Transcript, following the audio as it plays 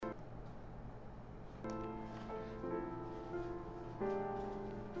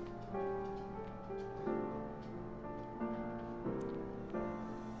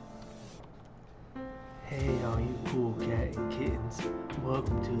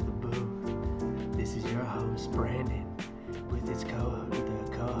the booth. This is your host, Brandon, with the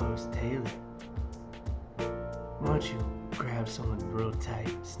co-host, Tailor. Why don't you grab someone real tight,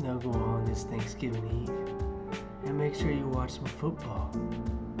 snuggle on this Thanksgiving Eve, and make sure you watch some football.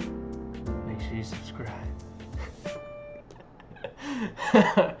 Make sure you subscribe.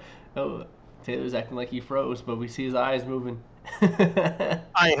 Oh, Taylor's acting like he froze, but we see his eyes moving.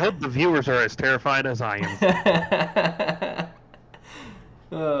 I hope the viewers are as terrified as I am.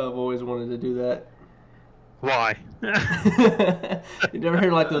 I've always wanted to do that. Why? You never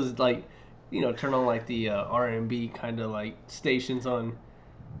heard like those, like, turn on like the R&B kind of like stations on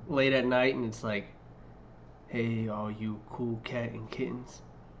late at night, and it's like, hey, all you cool cat and kittens,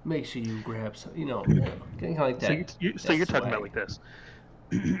 make sure you grab some, kind of like that. So you're talking about like this.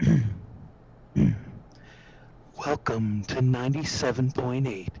 Welcome to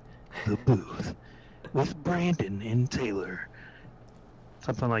 97.8, The Booth, with Brandon and Taylor.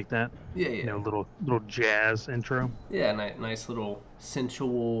 Something like that. Yeah. Little jazz intro. Yeah, nice little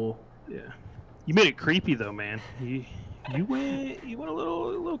sensual. Yeah. You made it creepy though, man. You went a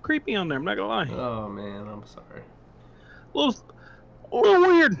little creepy on there. I'm not gonna lie. Oh man, I'm sorry. A little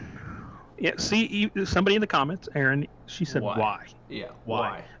weird. Yeah. See, somebody in the comments, Aaron. She said why? Yeah.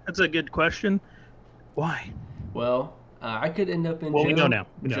 Why? That's a good question. Why? Well, I could end up in jail. We know now.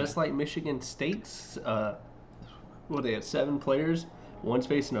 Just like Michigan State's. They have 7 players. One's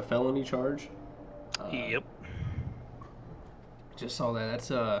facing a felony charge. Yep. Just saw that. That's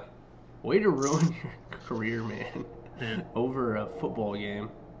a way to ruin your career, man. Yeah. Over a football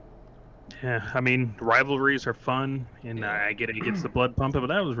game. Yeah, I mean, rivalries are fun, and I get it gets the blood pumping, but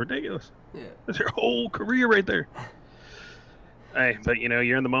that was ridiculous. Yeah. That's your whole career right there. Hey, but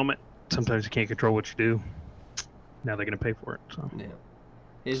you're in the moment. Sometimes you can't control what you do. Now they're going to pay for it. So. Yeah.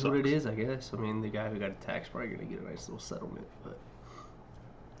 It is what it is, I guess. I mean, the guy who got attacked probably going to get a nice little settlement, but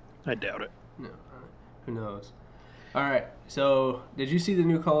I doubt it. No, who knows? All right. So, did you see the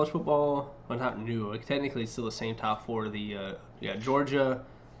new college football? Well, not new. Technically, it's still the same top 4. Georgia,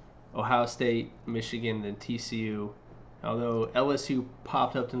 Ohio State, Michigan, then TCU. Although LSU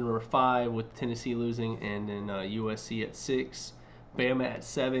popped up to number 5 with Tennessee losing, and then USC at 6, Bama at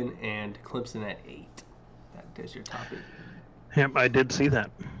 7, and Clemson at 8. That's your topic. Yep, I did see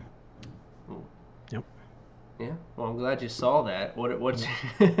that. Ooh. Yep. Yeah. Well, I'm glad you saw that. What's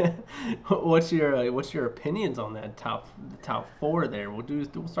your opinions on that top 4 there?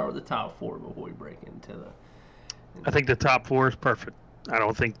 We'll start with the top 4 before we break into the. I think the top 4 is perfect. I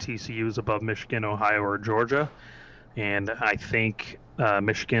don't think TCU is above Michigan, Ohio, or Georgia, and I think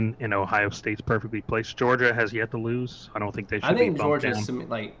Michigan and Ohio State's perfectly placed. Georgia has yet to lose. I don't think they should be bumped down. I think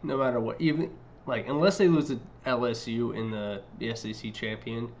Georgia, no matter what, even unless they lose to LSU in the SEC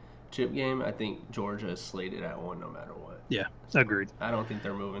championship game, I think Georgia is slated at 1 no matter what. Yeah, agreed. I don't think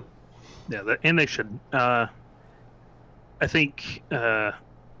they're moving. Yeah, and they should. I think the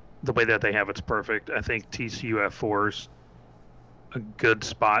way that they have it's perfect. I think TCU at 4 is a good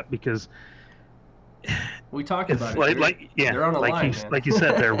spot because we talked about it. They're on a line, like you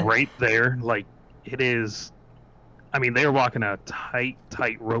said, they're right there. Like it is. I mean, they're walking a tight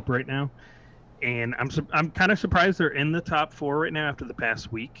rope right now. And I'm kind of surprised they're in the top 4 right now after the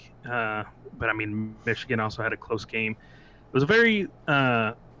past week. But I mean, Michigan also had a close game. It was a very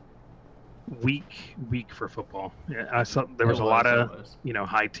week for football. Yeah, I saw there was a lot of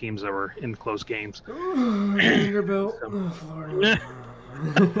high teams that were in close games. Vanderbilt.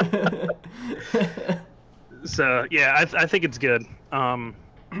 So yeah, I think it's good. Yeah,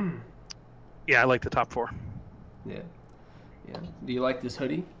 I like the top 4. Yeah. Do you like this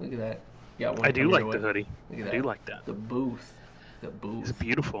hoodie? Look at that. I do like the hoodie. I do like that. The booth. It's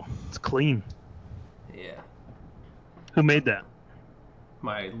beautiful. It's clean. Yeah. Who made that?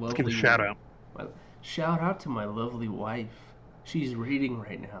 My lovely. Let's give a shout out. Shout out to my lovely wife. She's reading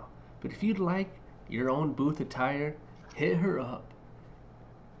right now. But if you'd like your own booth attire, hit her up.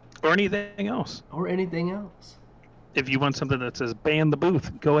 Or anything else. If you want something that says ban the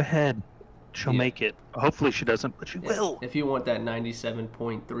booth, go ahead. She'll make it. Hopefully she doesn't, but she will. If you want that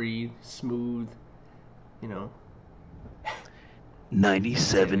 97.3 smooth,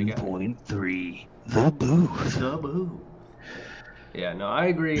 97.3 The Booth. Yeah, no, I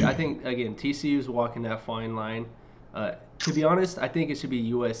agree. I think, again, TCU's walking that fine line. To be honest, I think it should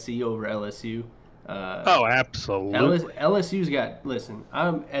be USC over LSU. Absolutely. LSU's got, listen,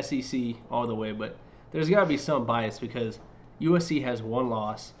 I'm SEC all the way, but there's got to be some bias because USC has 1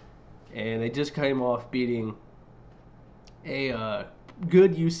 loss. And they just came off beating a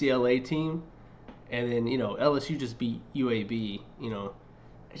good UCLA team, and then LSU just beat UAB. I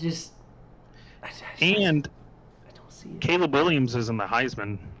don't Caleb Williams is in the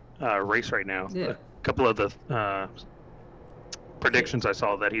Heisman race right now. Yeah. A couple of the predictions I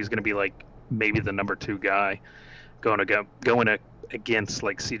saw that he's going to be like maybe the number 2 guy going against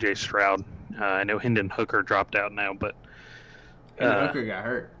like C.J. Stroud. I know Hendon Hooker dropped out now, but Hooker got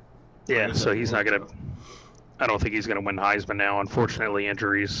hurt. Yeah, so he's not going to. I don't think he's going to win Heisman now. Unfortunately,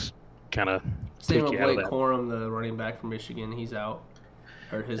 injuries kind of take you out of that. Blake Corum, the running back from Michigan, he's out.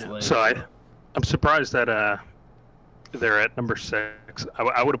 Hurt his leg. So I'm surprised that they're at number 6.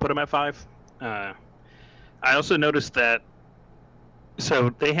 I would have put them at 5. I also noticed that. So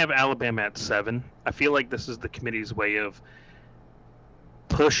they have Alabama at 7. I feel like this is the committee's way of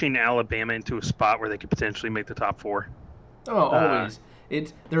pushing Alabama into a spot where they could potentially make the top 4. Oh, always.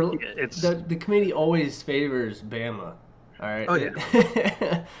 The committee always favors Bama. All right. Oh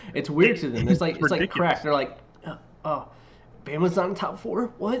yeah. It's weird to them. It's like crack. They're like, oh, Bama's not in top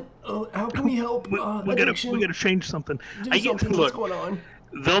 4. What? Oh, how can we help? we gotta change something. What's going on?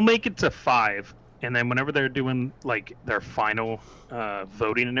 They'll make it to 5, and then whenever they're doing like their final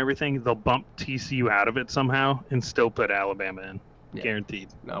voting and everything, they'll bump TCU out of it somehow and still put Alabama in. Yeah. Guaranteed.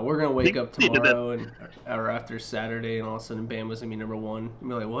 No, we're gonna wake up tomorrow or after Saturday, and all of a sudden Bama's gonna be number 1. You'll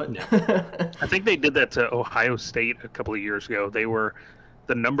be like, what? Yeah. I think they did that to Ohio State a couple of years ago. They were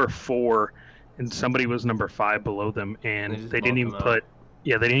the number 4, and somebody was number 5 below them, and they didn't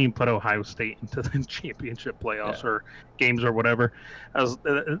even put Ohio State into the championship playoffs or games or whatever.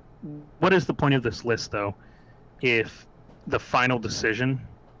 What is the point of this list though? If the final decision,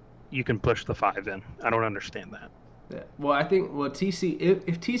 you can push the 5 in. I don't understand that. Yeah. Well, I think TCU.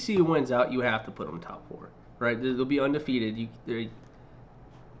 If TCU wins out, you have to put them top 4, right? They'll be undefeated.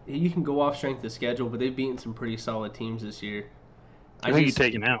 You can go off strength of schedule, but they've beaten some pretty solid teams this year. I think you're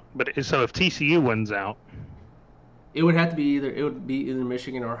taken out. But so if TCU wins out, it would have to be either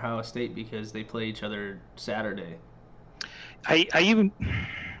Michigan or Ohio State because they play each other Saturday. I don't know.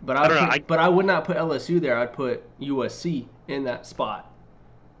 But I would not put LSU there. I'd put USC in that spot.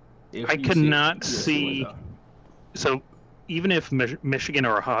 I could not see. So even if Michigan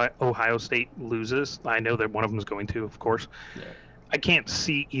or Ohio State loses, I know that one of them is going to, of course. Yeah. I can't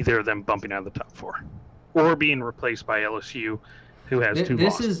see either of them bumping out of the top 4 or being replaced by LSU, who has 2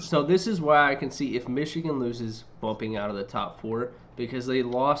 losses. This is why I can see if Michigan loses bumping out of the top 4 because they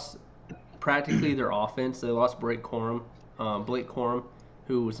lost practically their offense. They lost Blake Corum,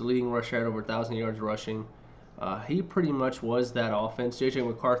 who was the leading rusher at over 1,000 yards rushing. He pretty much was that offense. J.J.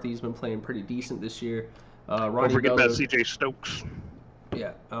 McCarthy's been playing pretty decent this year. Don't forget about C.J. Stokes.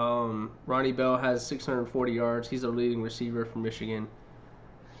 Yeah. Ronnie Bell has 640 yards. He's a leading receiver for Michigan.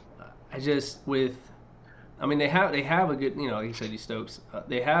 They have a good, like you said, Stokes.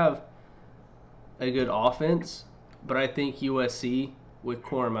 They have a good offense, but I think USC with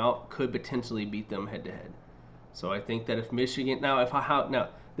Corum out could potentially beat them head to head. So I think that if Michigan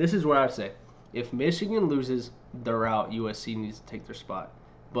this is what I would say: if Michigan loses, they're out. USC needs to take their spot.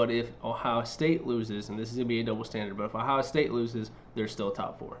 But if Ohio State loses, and this is going to be a double standard, but if Ohio State loses, they're still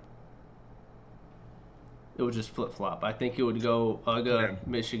top 4. It would just flip-flop. I think it would go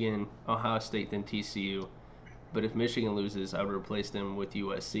Michigan, Ohio State, then TCU. But if Michigan loses, I would replace them with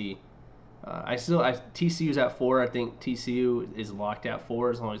USC. TCU's at 4. I think TCU is locked at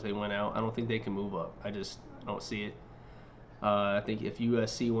 4 as long as they win out. I don't think they can move up. I don't see it. I think if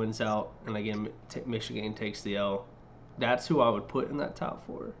USC wins out, and again, Michigan takes the L, that's who I would put in that top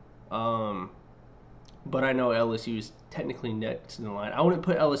 4. But I know LSU is technically next in the line. I wouldn't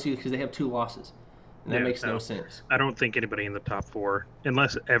put LSU because they have 2 losses. And that makes no sense. I don't think anybody in the top 4,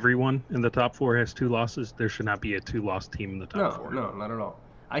 unless everyone in the top 4 has 2 losses, there should not be a 2-loss team in the top 4. No, not at all.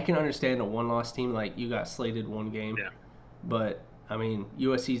 I can understand a 1-loss team, like you got slated 1 game. Yeah. But,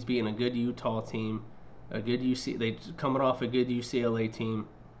 USC's being a good Utah team, a good they coming off a good UCLA team.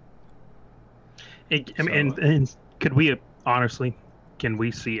 And could we can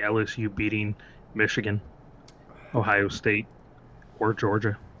we see LSU beating Michigan, Ohio State, or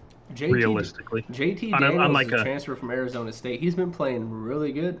Georgia? Realistically, JT Daniels is a transfer from Arizona State. He's been playing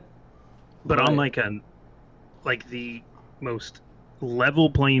really good. But on the most level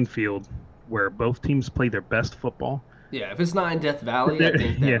playing field where both teams play their best football. Yeah, if it's not in Death Valley, I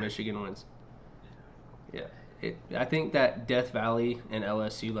think that Michigan wins. Yeah, I think that Death Valley and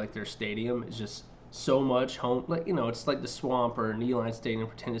LSU, like their stadium, is just so much home. It's like the Swamp or Neyline Stadium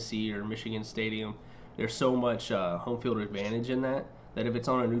for Tennessee or Michigan Stadium. There's so much home field advantage in that if it's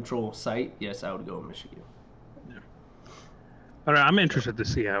on a neutral site, yes, I would go with Michigan. Yeah. All right, I'm interested to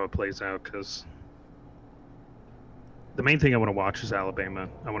see how it plays out because the main thing I want to watch is Alabama.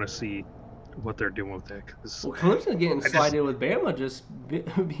 I want to see what they're doing with that. Well, Clemson's getting slided with Bama, just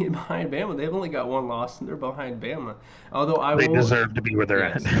being behind Bama. They've only got one loss, and they're behind Bama. Although they deserve to be where they're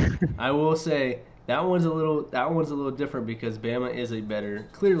at. I will say that one's a little different because Bama is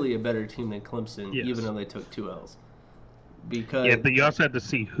clearly a better team than Clemson, even though they took 2 L's. Because but you also have to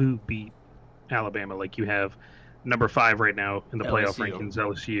see who beat Alabama. Like you have number 5 right now in the playoff rankings,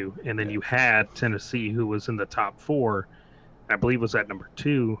 LSU, and then you had Tennessee, who was in the top 4. I believe was at number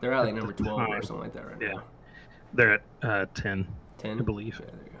 2. They're at like number 12 or something like that right now. They're at 10, I believe. Yeah,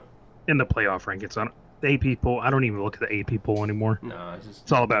 there you go. In the playoff rankings. On AP poll, I don't even look at the AP poll anymore. No,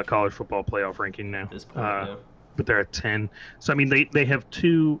 it's all about college football playoff ranking now. This point, But they're at 10. So I mean, they have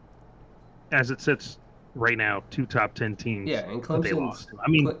 2, as it sits right now, 2 top 10 teams. Yeah, and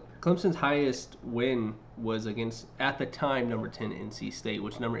Clemson's highest win was against, at the time, number 10 NC State,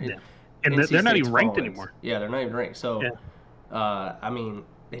 which and they're not even ranked anymore. Yeah, they're not even ranked. So, I mean,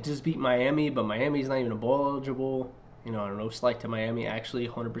 they just beat Miami, but Miami's not even a bowl eligible. You know, no slight to Miami. Actually,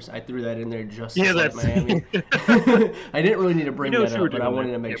 100%. I threw that in there just to slight Miami. I didn't really need to bring that up, but I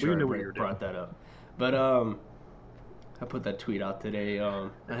wanted to make sure I brought that up. But I put that tweet out today.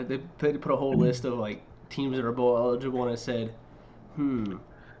 They put a whole list of like teams that are bowl eligible, and I said,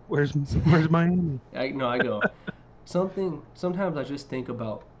 where's Miami? I go Sometimes I just think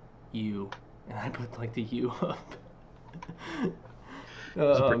about you, and I put like the U up.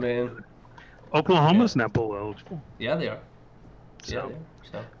 Oh man. Oklahoma's not bowl eligible. Yeah, they are. So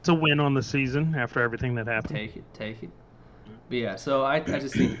it's a win on the season after everything that happened. Take it. But yeah, so I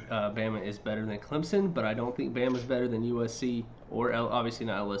just think Bama is better than Clemson, but I don't think Bama's better than USC or obviously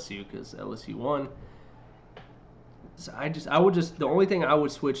not LSU because LSU won. So the only thing I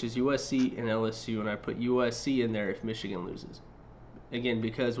would switch is USC and LSU, and I put USC in there if Michigan loses. Again,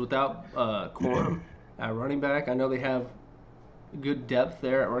 because without Corum at running back, I know they have good depth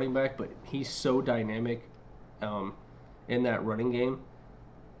there at running back, but he's so dynamic in that running game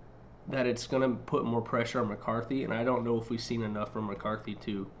that it's going to put more pressure on McCarthy, and I don't know if we've seen enough from McCarthy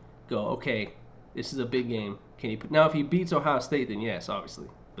to go, okay, this is a big game. Now, if he beats Ohio State, then yes, obviously,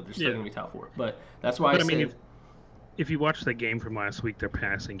 but they're still going to be top 4. But that's why I mean, if you watch the game from last week, their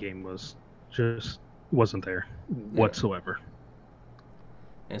passing game wasn't there whatsoever.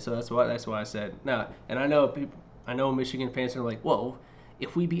 And so that's why I said no. And I know Michigan fans are like, well,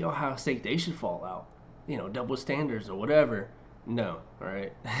 if we beat Ohio State, they should fall out. You know, double standards or whatever. No, all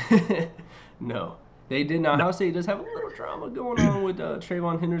right. No, they did not. Ohio State does have a little drama going on with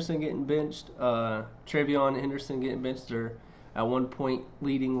TreVeyon Henderson getting benched. TreVeyon Henderson getting benched. They're at one point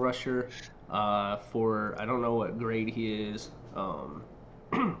leading rusher for, I don't know what grade he is.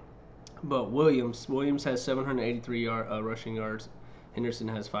 But Williams has 783 rushing yards. Henderson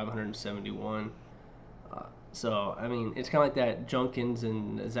has 571. So, I mean, it's kind of like that Junkins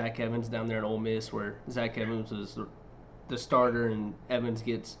and Zach Evans down there at Ole Miss, where Zach Evans was the starter and Evans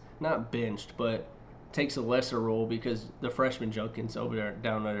gets not benched, but takes a lesser role because the freshman Junkins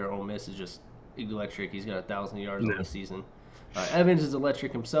down there at Ole Miss is just electric. He's got 1,000 yards on the season. Evans is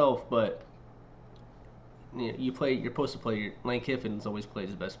electric himself, but you're supposed to play. Lane Kiffin's always plays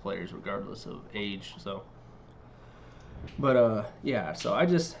his best players regardless of age. So, but so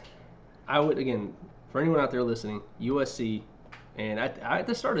I would, again, for anyone out there listening, USC, and at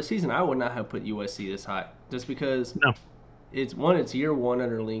the start of the season, I would not have put USC this high, just because it's year 1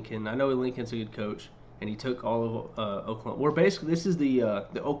 under Lincoln. I know Lincoln's a good coach, and he took all of Oklahoma. This is the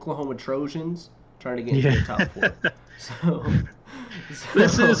Oklahoma Trojans trying to get into the top 4.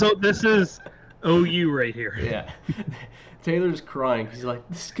 So this is OU right here. Yeah, Taylor's crying. He's like,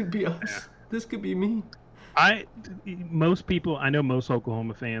 this could be us. Yeah. This could be me. Most people, I know most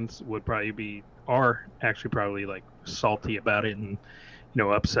Oklahoma fans would are probably like salty about it and,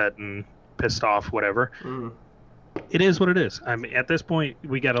 upset and pissed off, whatever. It is what it is. I mean, at this point,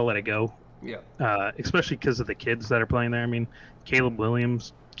 we got to let it go. Yeah. Especially because of the kids that are playing there. I mean, Caleb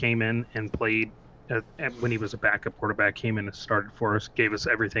Williams came in and played when he was a backup quarterback, came in and started for us, gave us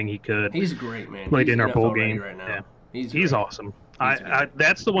everything he could. He's great, man. Played in our bowl game. Right now. Yeah. He's awesome.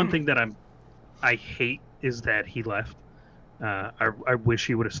 That's the one thing that I hate is that he left. I wish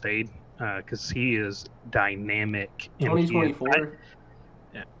he would have stayed because he is dynamic. 2024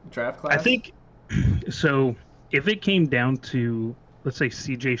 draft class? I think so. If it came down to, let's say,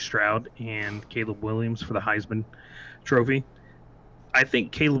 C.J. Stroud and Caleb Williams for the Heisman Trophy, I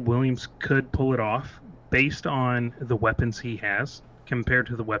think Caleb Williams could pull it off based on the weapons he has compared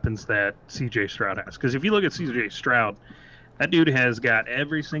to the weapons that C.J. Stroud has. Because if you look at C.J. Stroud, that dude has got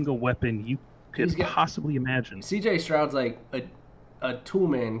every single weapon you could possibly imagine. C.J. Stroud's like a tool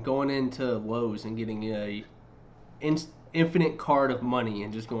man going into Lowe's and getting infinite card of money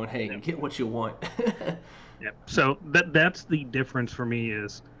and just going, hey, get what you want. Yeah. So that's the difference for me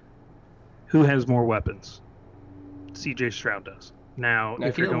is who has more weapons. C.J. Stroud does. Now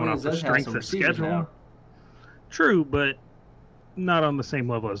if you're Caleb going Williams off the does have strength some of receivers schedule, now. true, but not on the same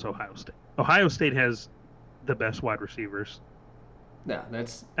level as Ohio State. Ohio State has the best wide receivers. Yeah,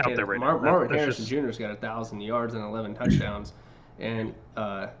 that's out there right now. Marvin Harrison Jr.'s got 1,000 yards and 11 touchdowns, and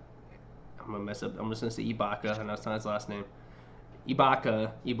I'm gonna mess up. I'm just gonna say Ibaka, and that's not his last name.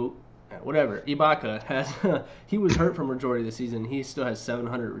 Whatever. Ibaka has he was hurt for majority of the season. He still has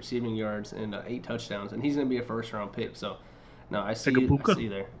 700 receiving yards and 8 touchdowns, and he's gonna be a first round pick. So, no, I see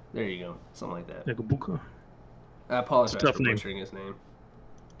there. There you go, something like that. Egabuka. I apologize for butchering his name.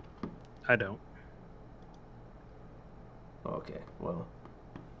 I don't. Okay, well,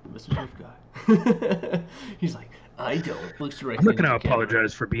 Mr. Tough Guy. He's like, I don't. Looks directly. I'm not gonna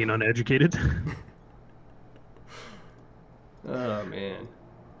apologize for being uneducated. Oh man.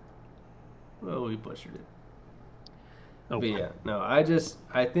 Well, we butchered it. Oh. But yeah, no, I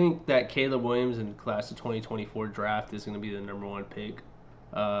think that Caleb Williams in the class of 2024 draft is going to be the number 1 pick.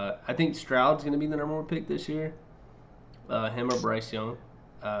 I think Stroud's going to be the number 1 pick this year. Him or Bryce Young.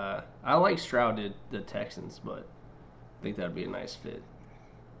 I like Stroud to the Texans, but I think that would be a nice fit.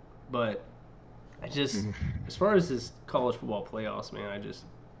 But I just, as far as this college football playoffs, man, I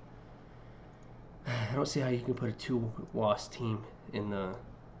don't see how you can put a 2-loss team in the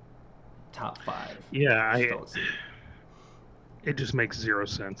top 5. Yeah, it just makes zero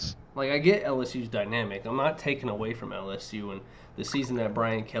sense. Like, I get LSU's dynamic. I'm not taking away from LSU and the season that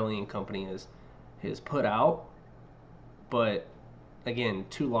Brian Kelly and company has put out. But, again,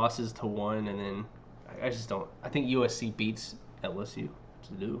 2 losses to 1, and then I just don't. I think USC beats LSU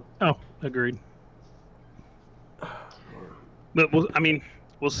to do. Oh, agreed. But,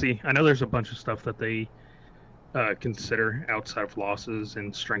 we'll see. I know there's a bunch of stuff that they consider outside of losses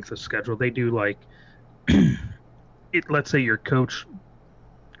and strength of schedule. They do, like, let's say your coach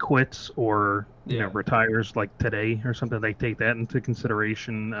quits or retires like today or something. They take that into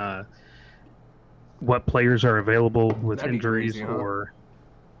consideration. What players are available with injuries or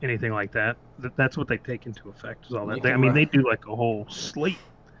anything like that. That's what they take into effect. Is all that. They do like a whole slate.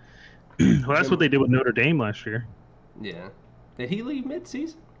 Well, that's what they did with Notre Dame last year. Yeah. Did he leave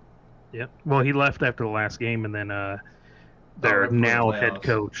mid-season? Yeah. Well, he left after the last game, and then their now head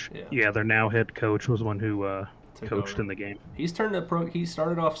coach. Yeah, their now head coach was one who coached in the game. He's turned a pro. He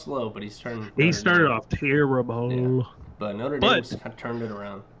started off slow, but he's turned. He started off terrible. Yeah. But Notre Dame turned it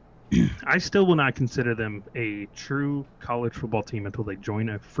around. I still will not consider them a true college football team until they join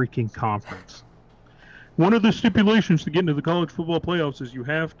a freaking conference. One of the stipulations to get into the college football playoffs is you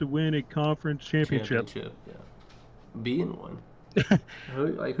have to win a conference championship. Yeah. Be in one.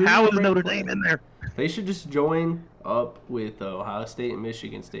 How is Notre Dame in there? They should just join up with Ohio State and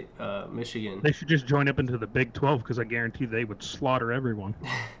Michigan State. Michigan. They should just join up into the Big 12 because I guarantee they would slaughter everyone.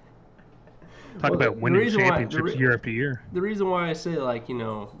 Talk about winning championships year after year. The reason why I say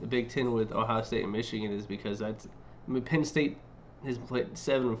the Big 10 with Ohio State and Michigan is because Penn State has played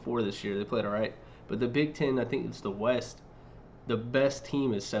 7-4 this year. They played all right, but the Big 10, I think it's the West. The best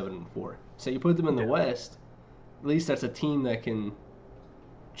team is 7-4. So you put them in the West. At least that's a team that can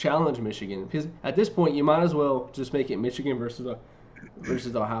challenge Michigan. Because at this point, you might as well just make it Michigan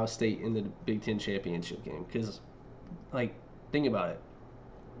versus Ohio State in the Big Ten championship game. Because, think about it.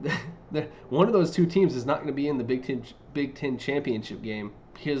 One of those two teams is not going to be in the Big Ten championship game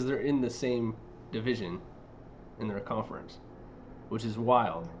because they're in the same division in their conference, which is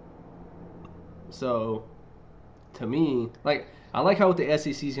wild. So, to me, I like how what the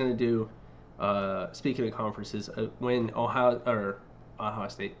SEC is going to do. Speaking of conferences, when Ohio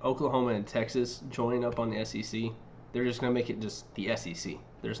State, Oklahoma, and Texas join up on the SEC, they're just going to make it just the SEC.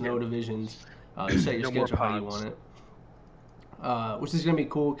 There's no divisions. You set your schedule how you want it. Which is going to be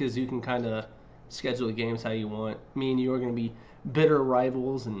cool because you can kind of schedule the games how you want. Me and you are going to be bitter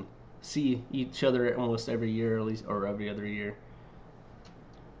rivals and see each other almost every year, at least, or every other year.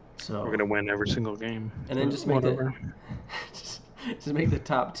 So we're going to win every single game. And then just make just make the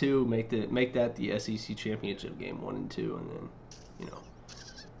top 2, make that the SEC championship game 1 and 2, and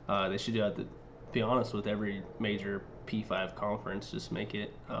then they should do that. To be honest, with every major P5 conference, just make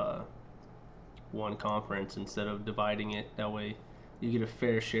it one conference instead of dividing it. That way, you get a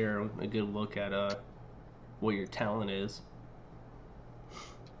fair share, a good look at what your talent is.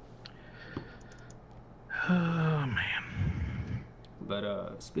 Oh man!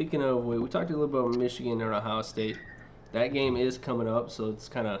 But speaking of, we talked a little bit about Michigan and Ohio State. That game is coming up, so let's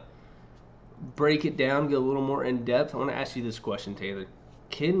kind of break it down, get a little more in depth. I want to ask you this question, Taylor: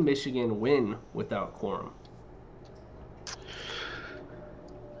 can Michigan win without quorum?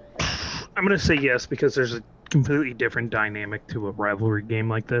 I'm going to say yes because there's a completely different dynamic to a rivalry game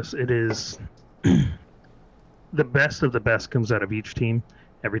like this. It is the best of the best comes out of each team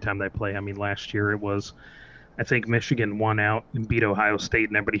every time they play. I mean, last year it was, I think Michigan won out and beat Ohio State,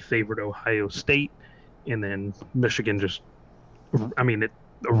 and everybody favored Ohio State, and then Michigan just, I mean, it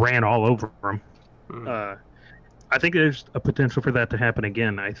ran all over them. I think there's a potential for that to happen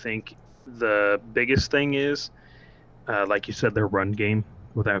again. I think the biggest thing is, like you said, their run game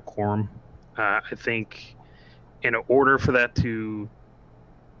without Quorum. I think in order for that to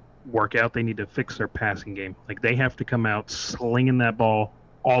work out, they need to fix their passing game. Like, they have to come out slinging that ball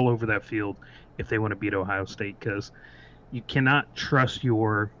all over that field if they want to beat Ohio State, because you cannot trust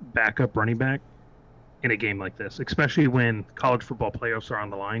your backup running back in a game like this, especially when college football playoffs are on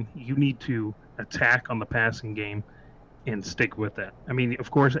the line. You need to attack on the passing game and stick with that. I mean,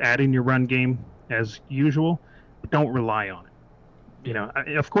 of course, add in your run game as usual, but don't rely on it. You know,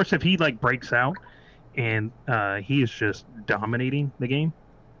 of course, if he like breaks out and he is just dominating the game,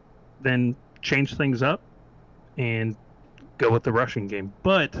 then change things up and go with the rushing game.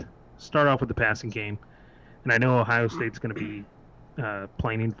 But start off with the passing game. And I know Ohio State's going to be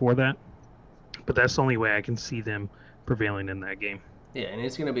planning for that, but that's the only way I can see them prevailing in that game. Yeah, and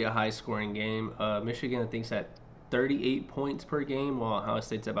it's going to be a high-scoring game. Michigan, I think, is at 38 points per game, while Ohio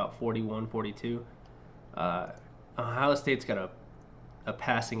State's about 41, 42. Ohio State's got a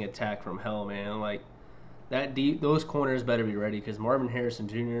passing attack from hell, man. Like, that those corners better be ready, because Marvin Harrison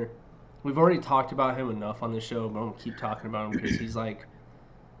Jr., we've already talked about him enough on this show, but I'm going to keep talking about him because he's like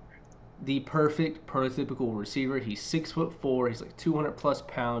the perfect prototypical receiver. He's 6'4", he's like 200+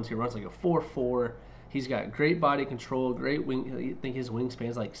 pounds. He runs like a 4.4. He's got great body control, great wing. I think his wingspan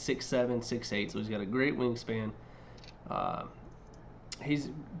is like 6'7", 6'8", so he's got a great wingspan. He's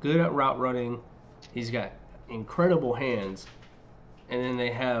good at route running. He's got incredible hands. And then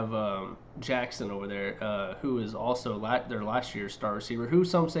they have Jackson over there, who is also their last year's star receiver, who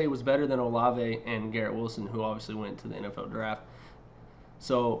some say was better than Olave and Garrett Wilson, who obviously went to the NFL draft.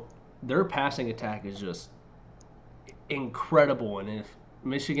 So their passing attack is just incredible. And if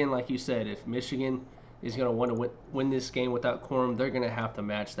Michigan, like you said, if Michigan is going to want to win this game without Quorum, they're going to have to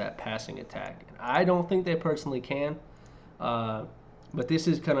match that passing attack. And I don't think they personally can. But this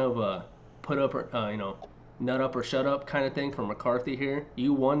is kind of a put up, nut up or shut up kind of thing from McCarthy here.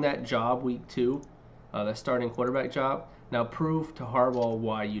 You won that job week 2, that starting quarterback job. Now prove to Harbaugh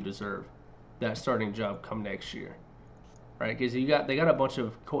why you deserve that starting job come next year, right? Because they got a bunch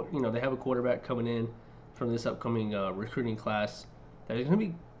of they have a quarterback coming in from this upcoming recruiting class that is going to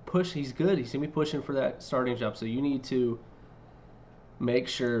be He's good. He's going to be pushing for that starting job. So you need to make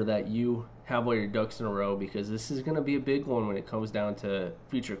sure that you have all your ducks in a row, because this is going to be a big one when it comes down to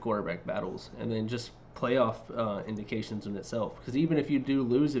future quarterback battles, and then just playoff indications in itself. Because even if you do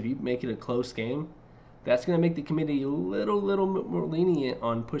lose, if you make it a close game, that's going to make the committee a little more lenient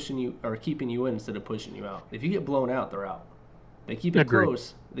on pushing you or keeping you in instead of pushing you out. If you get blown out, they're out. They keep it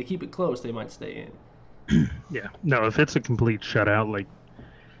close. They keep it close. They might stay in. Yeah. No, if it's a complete shutout, like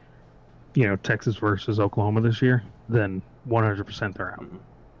Texas versus Oklahoma this year, then 100% they're out. Mm-hmm.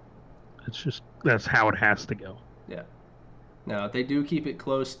 It's just that's how it has to go. Yeah. Now, if they do keep it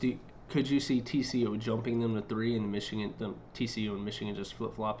close, could you see TCU jumping them to 3 and TCU and Michigan just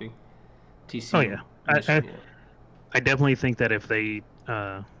flip-flopping? TCU. Oh yeah. I definitely think that if they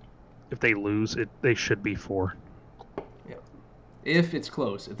lose, they should be 4. Yeah. If it's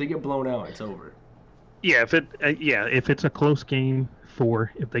close, if they get blown out, it's over. Yeah. If it's a close game,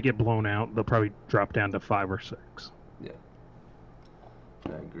 4. If they get blown out, they'll probably drop down to 5 or 6. Yeah.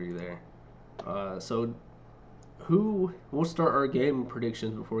 I agree there. So we'll start our game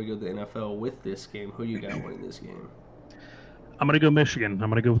predictions before we go to the NFL with this game. Who you got winning this game? I'm going to go Michigan. I'm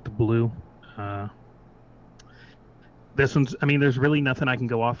going to go with the blue. This one's, there's really nothing I can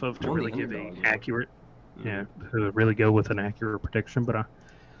go off of to really give an accurate, to really go with an accurate prediction, but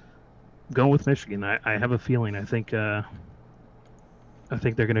go with Michigan. I have a feeling. I think they're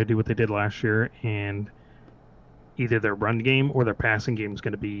going to do what they did last year, and either their run game or their passing game is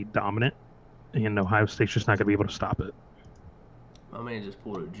going to be dominant, and Ohio State's just not going to be able to stop it. My man just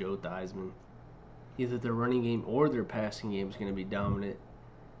pulled a Joe Theismann. Either their running game or their passing game is going to be dominant.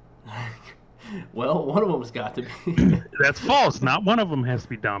 Well, one of them's got to be. That's false. Not one of them has to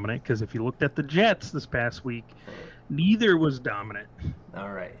be dominant, because if you looked at the Jets this past week, neither was dominant.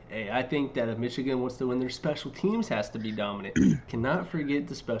 All right. Hey, I think that if Michigan wants to win, their special teams has to be dominant. Cannot forget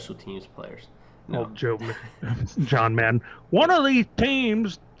the special teams players. No. John Madden. One of these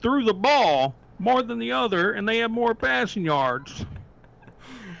teams threw the ball more than the other, and they have more passing yards.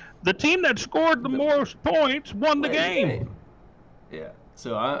 The team that scored the most points won the game. Yeah.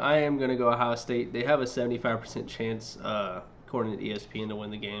 So I am going to go Ohio State. They have a 75% chance, according to ESPN, to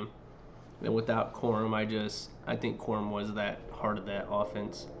win the game. And without Corum, I think Corum was that heart of that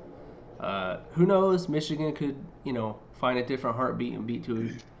offense. Who knows? Michigan could, find a different heartbeat and beat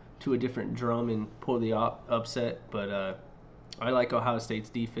to a different drum and pull the upset. But I like Ohio State's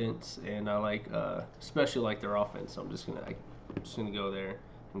defense, and I especially like their offense. So I'm just gonna go there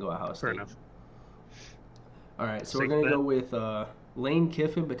and go Ohio State. Fair enough. All right, so we're gonna go with Lane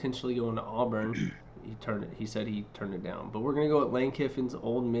Kiffin potentially going to Auburn. He said he turned it down, but we're gonna go with Lane Kiffin's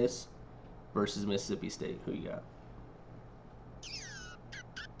Ole Miss versus Mississippi State. Who you got?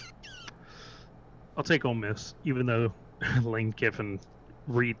 I'll take Ole Miss, even though Lane Kiffin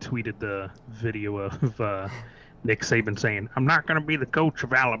retweeted the video of Nick Saban saying, "I'm not going to be the coach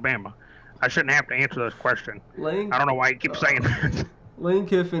of Alabama. I shouldn't have to answer this question." I don't know why he keeps saying that. Lane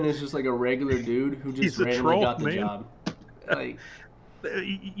Kiffin is just like a regular dude who just randomly got the job. Like,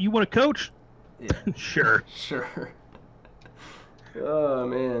 you want to coach? Yeah. Sure. Oh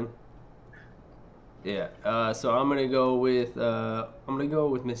man. Yeah. So I'm gonna go with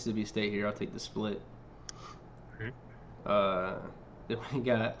Mississippi State here. I'll take the split. Okay. Then we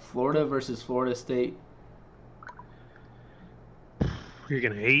got Florida versus Florida State. You're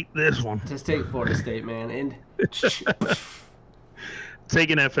gonna hate this one. Just take Florida State, man, and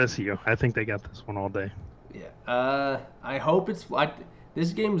taking FSU. I think they got this one all day. Yeah. I hope it's.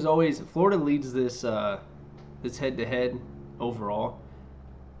 This game is always Florida leads this head-to-head overall,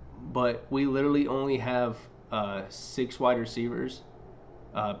 but we literally only have 6 wide receivers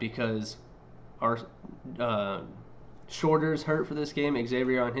because our Shorter's hurt for this game.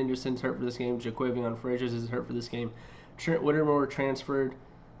 Xavier Henderson's hurt for this game. Jaquavion Frazier's is hurt for this game. Trent Whittemore transferred.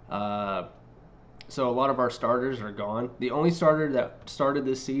 So a lot of our starters are gone. The only starter that started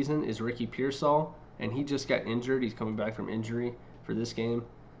this season is Ricky Pearsall, and he just got injured. He's coming back from injury for this game.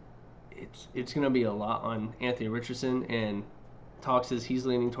 It's going to be a lot on Anthony Richardson, and talk says he's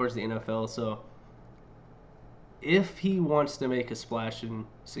leaning towards the NFL. So if he wants to make a splash and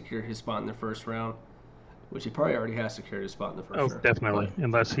secure his spot in the first round, which he probably already has secured his spot in the first round. Oh, definitely. But,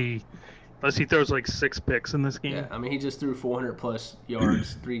 unless he throws like 6 picks in this game. Yeah, I mean, he just threw 400-plus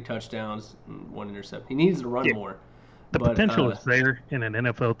yards, 3 touchdowns, and 1 interception. He needs to run more. The potential is there, and an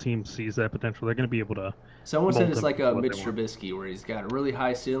NFL team sees that potential. They're going to be able to. Someone said it's like a Mitch Trubisky, where he's got a really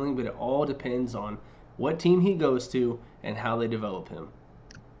high ceiling, but it all depends on what team he goes to and how they develop him.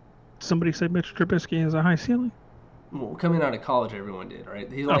 Somebody said Mitch Trubisky has a high ceiling? Well, coming out of college, everyone did, right?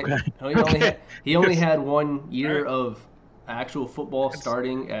 He only had 1 year of actual football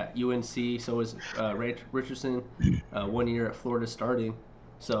starting at UNC. So was Richardson 1 year at Florida starting.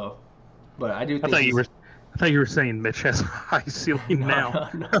 So, but I do think I thought you were saying Mitch has a high ceiling now.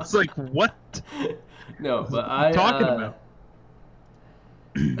 No. I was like, what? No, but what are you talking about?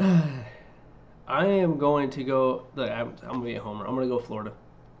 I am going to go. I'm going to be a homer. I'm going to go Florida.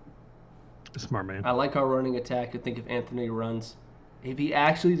 Smart man. I like our running attack. I think if Anthony runs, if he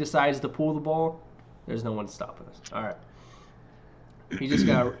actually decides to pull the ball, there's no one stopping us. All right. He just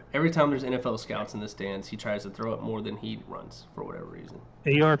got every time there's NFL scouts in the stands, he tries to throw it more than he runs for whatever reason.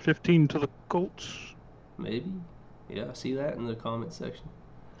 AR-15 to the Colts. Maybe. Yeah, I see that in the comment section.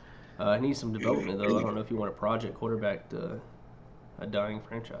 I need some development though. I don't know if you want a project quarterback to a dying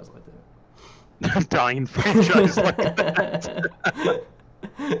franchise like that. Dying franchise like that.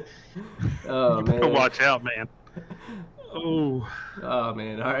 Oh man! Watch out, man. Oh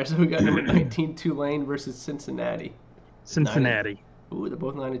man! All right, so we got number 19 Tulane versus Cincinnati. Cincinnati. Ooh, they're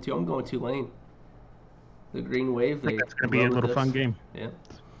both 9-2. I'm going Tulane. The Green Wave. I think that's going to be a little fun game. Yeah.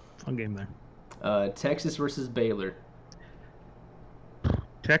 Fun game there. Texas versus Baylor.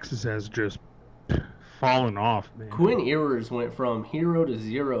 Texas has just fallen off, man. Quinn Ewers went from hero to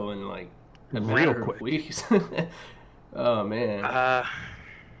zero in like a matter of weeks. Oh man.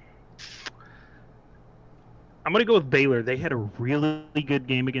 I'm gonna go with Baylor. They had a really good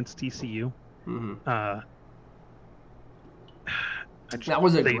game against TCU. Mm-hmm. That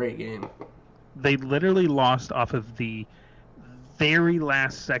was a great game. They literally lost off of the very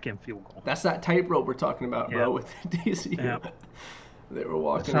last second field goal. That's that tightrope we're talking about, bro, with TCU. Yeah. They were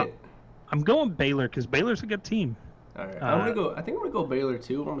walking it. I'm going Baylor because Baylor's a good team. All right. I think I'm gonna go Baylor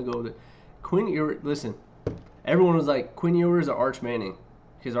too. I'm gonna go with it. Quinn Ewers. Listen, everyone was like Quinn Ewers or Arch Manning,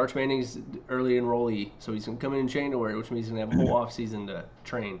 because Arch Manning's early enrollee, so he's gonna come in January, which means he's gonna have a whole off season to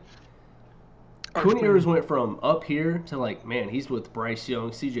train. Quinn Ewers went from up here to like, man, he's with Bryce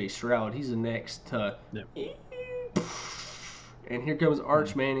Young, C.J. Stroud. He's the next to, and here comes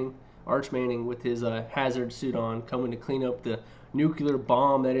Arch Manning. Arch Manning with his hazard suit on, coming to clean up the nuclear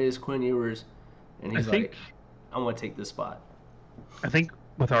bomb that is Quinn Ewers, and he's like, I'm gonna take this spot. I think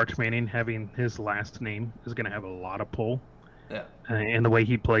with Arch Manning, having his last name is going to have a lot of pull. Yeah. And the way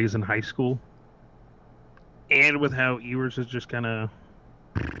he plays in high school. And with how Ewers is just kind of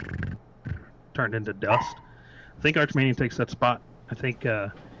turned into dust. I think Arch Manning takes that spot. I think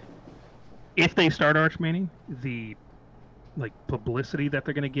if they start Arch Manning, the publicity that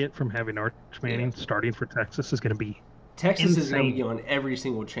they're going to get from having Arch Manning starting for Texas is going to be Texas insane. is going to be on every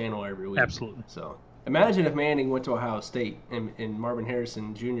single channel every week. Absolutely. So imagine if Manning went to Ohio State and Marvin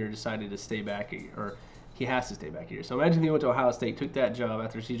Harrison Jr. decided to stay back or he has to stay back here. So imagine if he went to Ohio State, took that job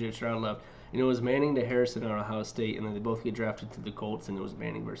after C.J. Stroud left. It was Manning to Harrison on Ohio State, and then they both get drafted to the Colts, and it was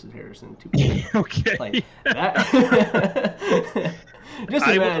Manning versus Harrison. Okay. Like that. Just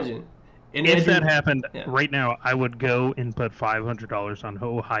imagine. If that happened right now, I would go and put $500 on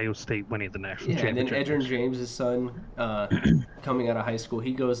Ohio State winning the national championship. And then Edgerrin James' son, coming out of high school,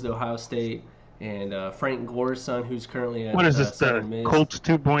 he goes to Ohio State. And Frank Gore's son, who's currently at what is this, the Miss. Colts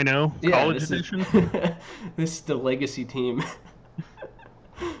 2.0 college edition? This is the legacy team.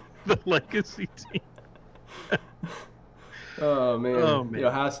 The legacy team. Oh man. The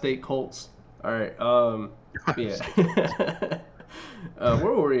Ohio State Colts. All right. Yeah.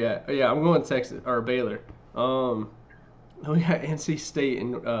 Where were we at? Oh, yeah, I'm going Texas or Baylor. We got NC State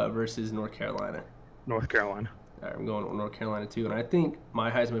versus North Carolina. North Carolina. All right, I'm going with North Carolina too, and I think my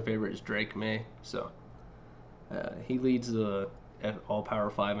Heisman favorite is Drake May. So he leads the all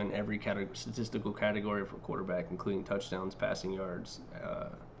Power 5 in every statistical category for quarterback, including touchdowns, passing yards,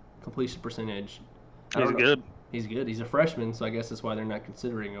 completion percentage. He's good. He's good. He's a freshman, so I guess that's why they're not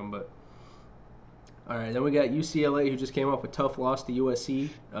considering him. But all right, then we got UCLA, who just came off a tough loss to USC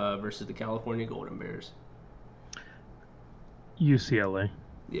versus the California Golden Bears. UCLA.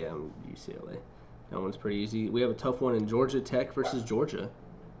 Yeah, UCLA. That one's pretty easy. We have a tough one in Georgia Tech versus Georgia.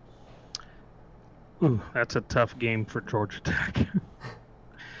 Ooh, that's a tough game for Georgia Tech.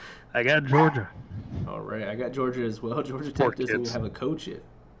 I got Georgia. All right, I got Georgia as well. Georgia Tech doesn't even have a coach yet.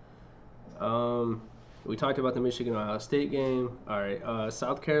 We talked about the Michigan-Ohio State game. All right,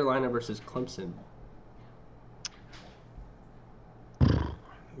 South Carolina versus Clemson.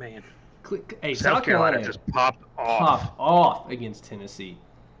 Man. Hey, South Carolina just popped off against Tennessee.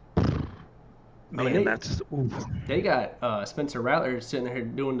 Man, they got Spencer Rattler sitting there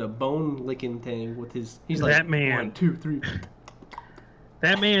doing the bone licking thing with his. He's like that man. 1, 2, 3.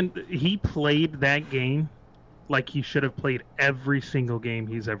 That man, he played that game like he should have played every single game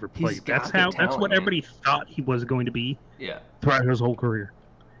he's ever played. That's what everybody thought he was going to be. Yeah. Throughout his whole career.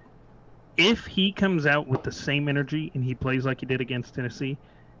 If he comes out with the same energy and he plays like he did against Tennessee,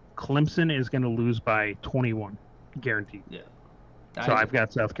 Clemson is going to lose by 21, guaranteed. Yeah. So I've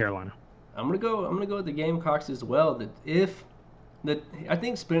got South Carolina. I'm gonna go with the Gamecocks as well. I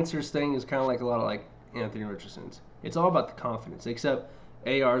think Spencer's thing is kind of like a lot of like Anthony Richardson's. It's all about the confidence. Except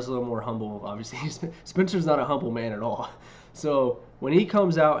AR is a little more humble. Obviously, Spencer's not a humble man at all. So when he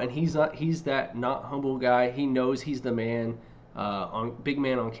comes out and he's that not humble guy. He knows he's the man, big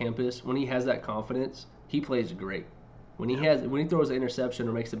man on campus. When he has that confidence, he plays great. When he throws an interception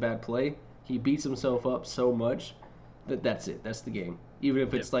or makes a bad play, he beats himself up so much that's it. That's the game. Even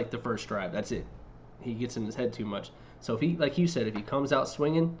if it's like the first drive, that's it. He gets in his head too much. So if he, like you said, if he comes out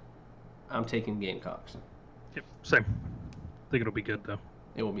swinging, I'm taking Gamecocks. Yep, same. I think it'll be good though.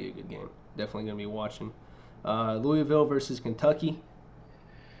 It will be a good game. Definitely gonna be watching. Louisville versus Kentucky.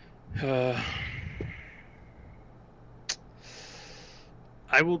 I'll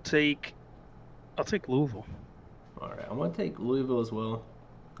take Louisville. All right, I'm gonna take Louisville as well.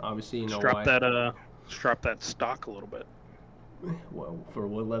 Obviously, you know why. Drop that stock a little bit. Well, for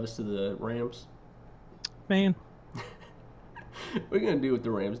Will Levis to the Rams. Man, what are you gonna do with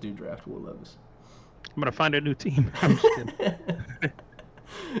the Rams do draft Will Levis? I'm gonna find a new team. I'm just kidding.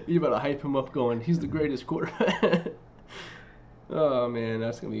 You better hype him up, going, he's the greatest quarterback. Oh man,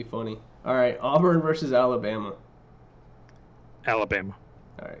 that's gonna be funny. All right, Auburn versus Alabama. Alabama.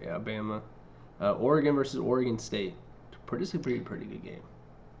 All right, Alabama. Oregon versus Oregon State. Pretty good game.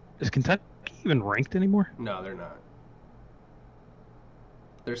 Is Kentucky even ranked anymore? No, they're not.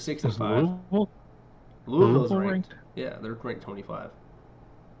 They're 6 and 5. Louisville's ranked. Yeah, they're ranked 25.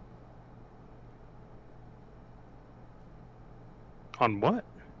 On what?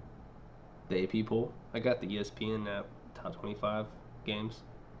 The AP poll. I got the ESPN app, top 25 games.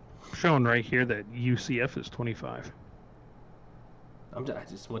 Showing right here that UCF is 25. I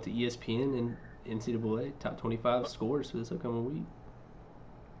just went to ESPN and NCAA top 25 scores for this upcoming week.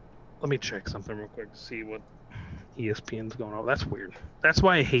 Let me check something real quick to see what ESPN's going on. That's weird. That's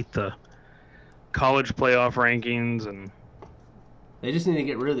why I hate the college playoff rankings, and they just need to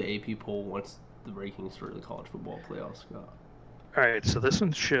get rid of the AP poll once the rankings for the college football playoffs go. All right, so this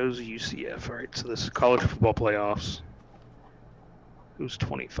one shows UCF. All right, so this is college football playoffs. Who's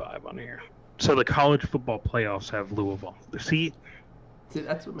 25 on here? So the college football playoffs have Louisville. See,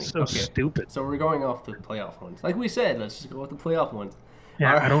 that's what makes so stupid. So we're going off the playoff ones. Like we said, let's just go with the playoff ones.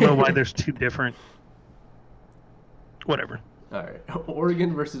 Yeah, I don't know why there's two different. Whatever. All right,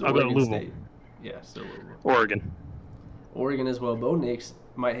 Oregon versus Oregon State. Yeah, still Louisville. Oregon as well. Bo Nix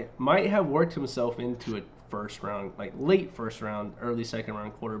might have worked himself into a first round, like late first round, early second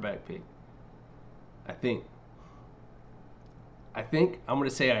round quarterback pick. I think I'm going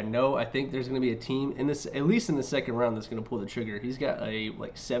to say I know. I think there's going to be a team in this, at least in the second round, that's going to pull the trigger. He's got a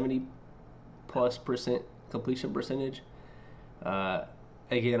like 70+% completion percentage.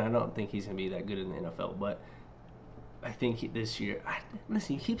 Again, I don't think he's going to be that good in the NFL, but I think this year.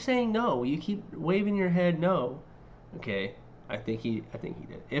 Listen, you keep saying no. You keep waving your head no. Okay, I think he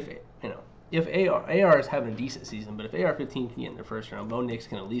did. If AR is having a decent season, but if AR-15 can get in the first round, Bo Nix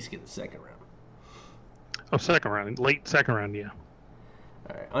can at least get the second round. Oh, second round, late second round, yeah.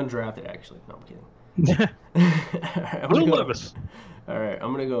 All right, undrafted actually. No, I'm kidding. Will Levis. All right,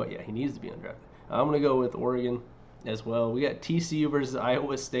 I'm gonna go. Yeah, he needs to be undrafted. I'm gonna go with Oregon as well. We got TCU versus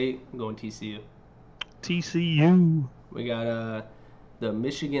Iowa State. I'm going TCU. TCU. We got the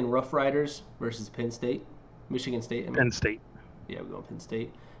Michigan Rough Riders versus Penn State. Michigan State. Penn State. Yeah, we're going Penn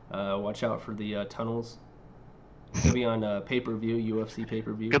State. Watch out for the tunnels. It'll be on pay-per-view, UFC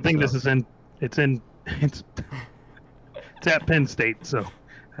pay-per-view. Good thing this is in. It's at Penn State, so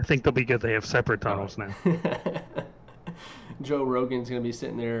I think they'll be good. They have separate tunnels now. Joe Rogan's gonna be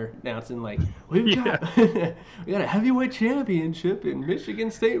sitting there announcing like, we got a heavyweight championship in Michigan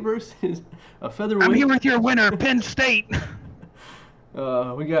State versus a featherweight. I'm here with your winner, Penn State.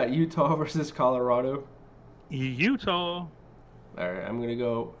 We got Utah versus Colorado. Utah. All right, I'm gonna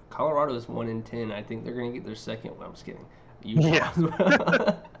go. Colorado is 1-10. I think they're gonna get their second. Well, I'm just kidding. Utah.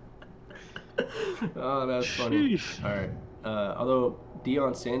 Yeah. Oh, that's funny. Sheesh. All right. Although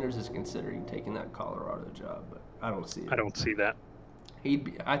Deion Sanders is considering taking that Colorado job, but I don't see it. I don't see that.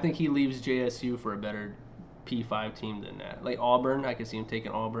 I think he leaves JSU for a better P5 team than that. Like Auburn, I could see him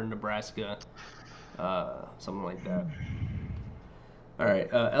taking Auburn, Nebraska, something like that. All right.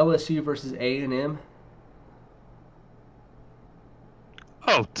 LSU versus A&M.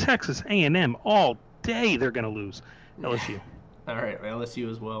 Oh, Texas A&M all day. They're gonna lose. LSU. All right,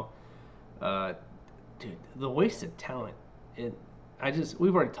 LSU as well. Dude, the wasted talent.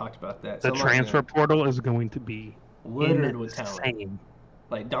 We've already talked about that. The transfer portal is going to be littered with talent.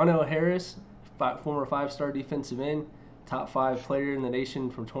 Like Donnell Harris, former 5-star defensive end, top 5 player in the nation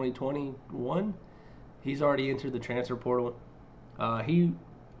from 2021. He's already entered the transfer portal. He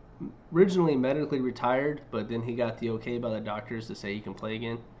originally medically retired, but then he got the okay by the doctors to say he can play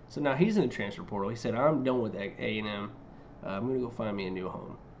again. So now he's in the transfer portal. He said, I'm done with A&M. I'm going to go find me a new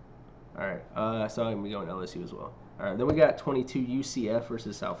home. All right, so I'm going to be going LSU as well. All right, then we got 22 UCF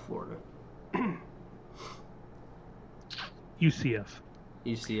versus South Florida. UCF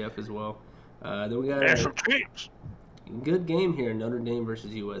as well. Then we got national champs. Good game here, Notre Dame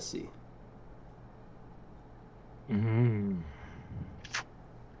versus USC.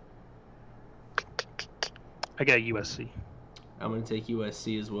 I got USC. I'm going to take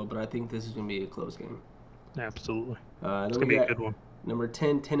USC as well, but I think this is going to be a close game. Absolutely. It's going to be a good one. Number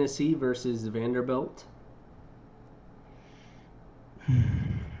 10, Tennessee versus Vanderbilt.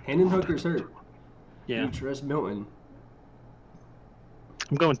 Hendon Hooker's hurt. Yeah. You trust Milton.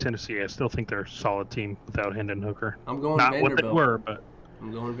 I'm going Tennessee. I still think they're a solid team without Hendon Hooker. I'm going Not Vanderbilt. what they were, but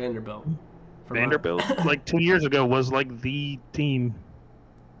I'm going Vanderbilt. Vanderbilt, like 2 years ago, was like the team.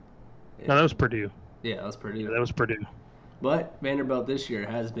 Yeah. No, that was Purdue. Yeah, that was Purdue. Yeah, that was Purdue. But Vanderbilt this year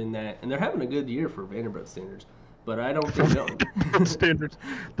has been that, and they're having a good year for Vanderbilt standards. But I don't think Milton. Standards.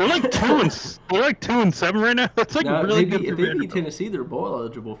 They're like 2-7 right now. That's like really good. If they beat Tennessee, they're bowl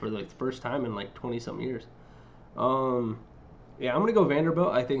eligible for like the first time in like 20-something years. Yeah, I'm gonna go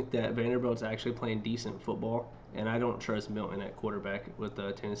Vanderbilt. I think that Vanderbilt's actually playing decent football, and I don't trust Milton at quarterback with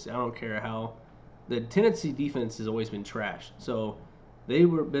Tennessee. I don't care how the Tennessee defense has always been trash. So they've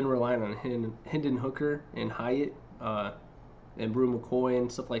been relying on Hendon Hooker and Hyatt and Brew McCoy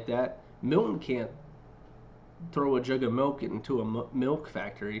and stuff like that. Milton can't throw a jug of milk into a milk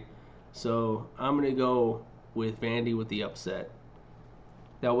factory. So I'm going to go with Vandy with the upset.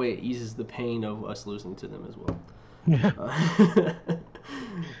 That way it eases the pain of us losing to them as well. Yeah.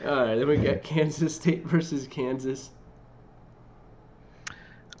 All right, then we got Kansas State versus Kansas.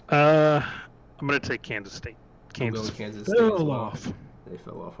 I'm going to take Kansas State. Kansas State fell off. They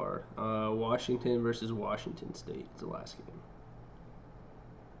fell off hard. Washington versus Washington State. It's the last game.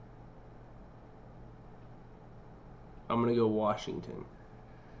 I'm gonna go Washington.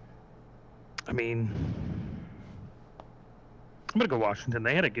 I mean, I'm gonna go Washington.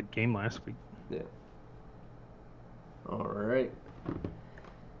 They had a good game last week. Yeah. All right.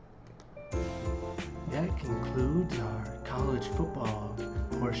 That concludes our college football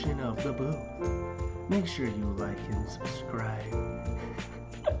portion of the booth. Make sure you like and subscribe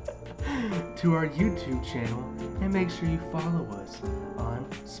to our YouTube channel, and make sure you follow us on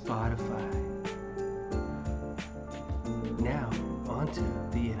Spotify. Now, on to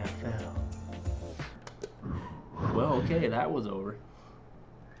the NFL. Well, okay, that was over.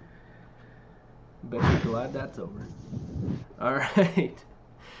 Bet you're glad that's over. All right.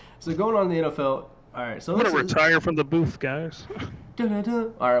 So going on to the NFL. All right, so I'm gonna retire from the booth, guys.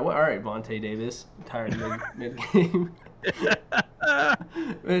 Dun-dun-dun. All right, Vontae Davis, retired mid game.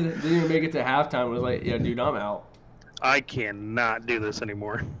 Didn't even make it to halftime. It was like, yeah, dude, I'm out. I cannot do this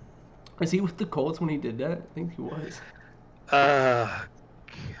anymore. Is he with the Colts when he did that? I think he was.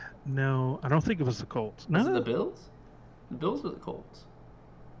 No, I don't think it was the Colts. No, was it the Bills? The Bills or the Colts?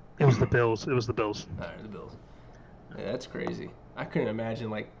 It was the Bills. It was the Bills. All right, the Bills. Yeah, that's crazy. I couldn't imagine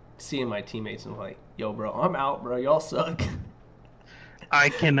like seeing my teammates and like, yo, bro, I'm out, bro. Y'all suck. I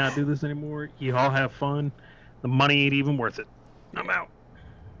cannot do this anymore. You all have fun. The money ain't even worth it. I'm out.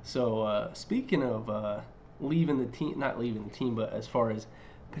 So speaking of leaving the team, not leaving the team, but as far as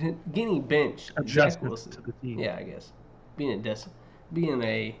getting benched, Zach Wilson. To the team. Yeah, I guess being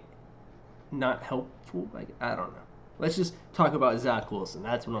a not helpful. Like, I don't know. Let's just talk about Zach Wilson.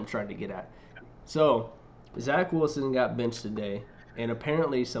 That's what I'm trying to get at. So Zach Wilson got benched today, and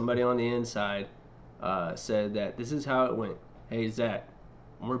apparently somebody on the inside said that this is how it went. Hey, Zach,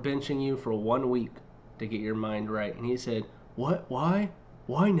 we're benching you for 1 week to get your mind right. And he said, what? Why?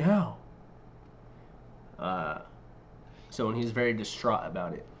 Why now? So, and he's very distraught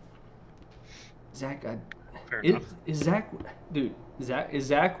about it. Zach, is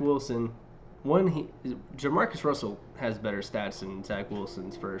Zach Wilson, Jamarcus Russell has better stats than Zach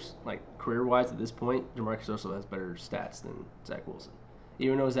Wilson's first, like career-wise at this point. Jamarcus Russell has better stats than Zach Wilson,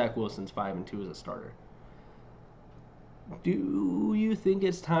 even though Zach Wilson's 5-2 as a starter. Do you think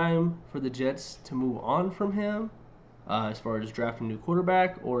it's time for the Jets to move on from him as far as drafting a new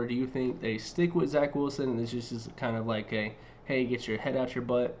quarterback, or do you think they stick with Zach Wilson and it's just kind of like a, hey, get your head out your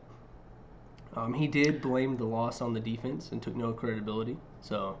butt? He did blame the loss on the defense and took no credibility,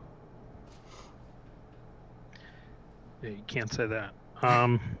 so... Yeah, you can't say that.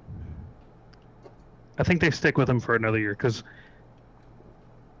 I think they stick with him for another year because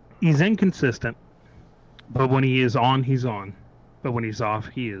he's inconsistent. But when he is on, he's on. But when he's off,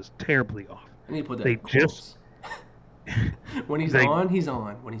 he is terribly off. I need to put that in quotes. When he's on, he's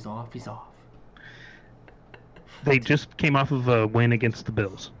on. When he's off, he's off. They just came off of a win against the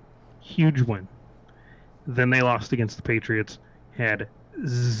Bills. Huge win. Then they lost against the Patriots. Had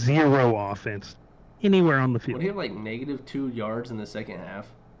zero offense anywhere on the field. Would he have like -2 yards in the second half?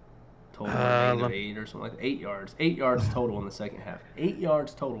 Total -8 or something like that. 8 yards. 8 yards total in the second half. 8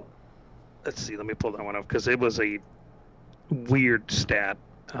 yards total. Let's see. Let me pull that one up because it was a weird stat.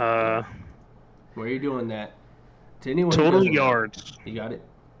 Where are you doing that? To anyone total yards. You got it?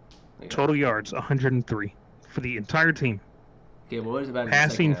 Total yards, 103 for the entire team. Okay, well, what is about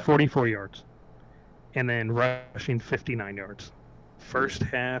passing 44 yards. And then rushing 59 yards. First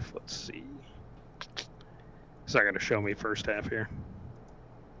half, let's see. It's not going to show me first half here.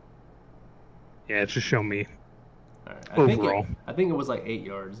 Yeah, it's just showing me overall. I think it was like 8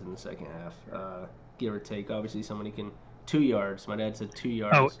 yards in the second half, give or take. Obviously, somebody can 2 yards. My dad said 2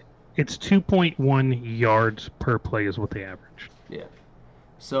 yards. Oh, it's 2.1 yards per play is what they average. Yeah.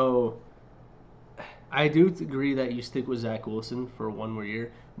 So I do agree that you stick with Zach Wilson for 1 more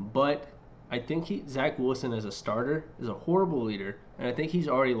year, but I think Zach Wilson as a starter is a horrible leader, and I think he's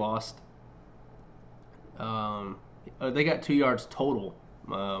already lost. They got 2 yards total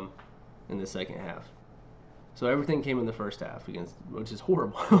in the second half. So everything came in the first half which is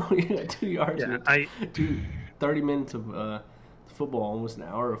horrible. You got 2 yards. Yeah, 30 minutes of football, almost an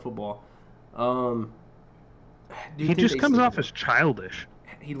hour of football. He just comes off as childish.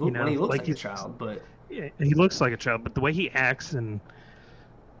 When he looks like a child, but yeah, he looks like a child. But the way he acts, and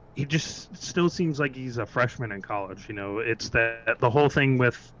he just still seems like he's a freshman in college. It's that the whole thing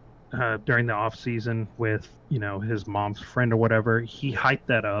with during the off season with his mom's friend or whatever. He hyped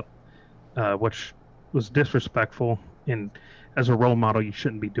that up, which was disrespectful. And as a role model, you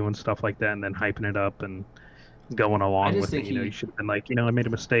shouldn't be doing stuff like that and then hyping it up and going along with it. You should have been like, I made a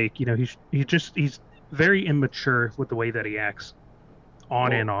mistake. He's very immature with the way that he acts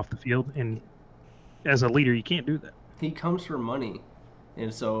on and off the field. And as a leader, you can't do that. He comes for money.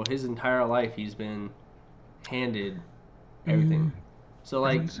 And so his entire life he's been handed everything. So I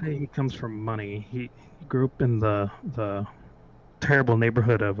like, wouldn't say he comes from money. He grew up in the terrible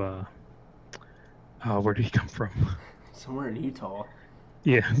neighborhood of where did he come from? somewhere in Utah.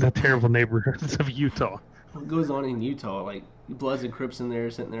 Yeah, the terrible neighborhoods of Utah. What goes on in Utah? Like Bloods and Crips in there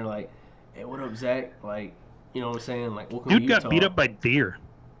sitting there like, hey, what up, Zach? Like, you know what I'm saying? Like, welcome to Dude got beat Utah. up by deer.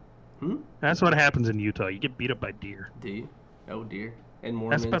 Hmm? That's what happens in Utah. You get beat up by deer. Deer. Oh dear. And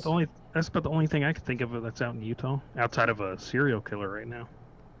That's about Mormons. the only. That's about the only thing I can think of that's out in Utah, outside of a serial killer right now.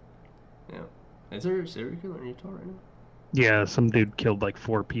 Yeah. Is there a serial killer in Utah right now? Yeah, some dude killed like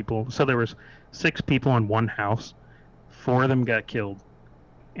 4 people. So there was 6 people in one house. 4 of them got killed,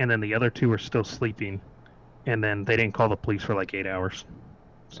 and then the other 2 were still sleeping. And then they didn't call the police for like 8 hours.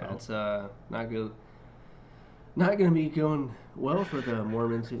 So That's not good. Not going to be going well for the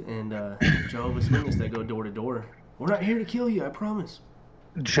Mormons and Jehovah's Witnesses that go door to door. We're not here to kill you, I promise.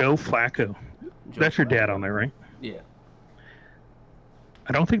 Joe Flacco. That's your dad on there, right? Yeah.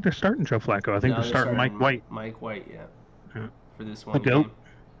 I don't think they're starting Joe Flacco. I think they're starting Mike White. Mike White, yeah. For this The one GOAT. game.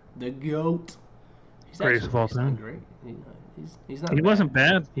 The GOAT. Greatest of all time. Great. He's not He bad. wasn't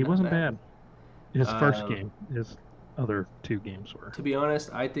bad. He Not wasn't bad. bad. His first game. His other 2 games were. To be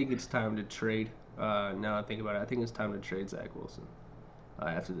honest, I think it's time to trade. Now I think about it, I think it's time to trade Zach Wilson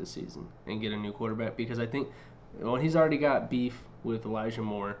after this season and get a new quarterback because I think he's already got beef with Elijah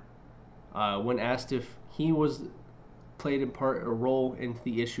Moore. When asked if he was played a role in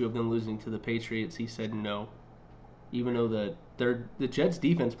the issue of them losing to the Patriots, he said no. Even though the Jets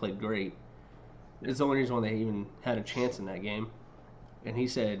defense played great, it's the only reason why they even had a chance in that game. And he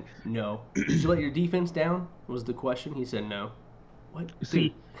said no. Did you let your defense down? Was the question. He said no. What?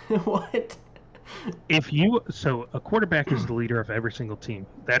 See, what? So a quarterback is the leader of every single team.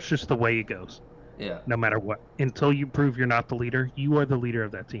 That's just the way it goes. Yeah. No matter what. Until you prove you're not the leader, you are the leader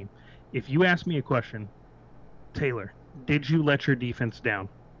of that team. If you ask me a question, Taylor, did you let your defense down?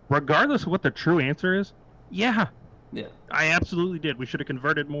 Regardless of what the true answer is, yeah. Yeah. I absolutely did. We should have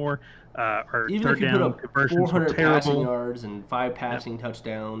converted more. Our Even third if you down put up conversions 400 were terrible. passing yards and 5 passing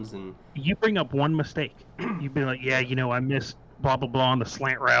touchdowns, and you bring up one mistake, you'd be like, yeah, I missed blah blah blah on the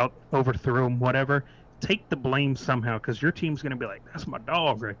slant route, overthrew him, whatever. Take the blame somehow, because your team's gonna be like, that's my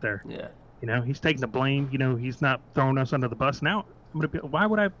dog right there. Yeah. He's taking the blame. He's not throwing us under the bus. Now I'm gonna be. Why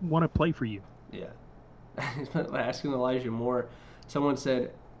would I want to play for you? Yeah. Asking Elijah Moore, someone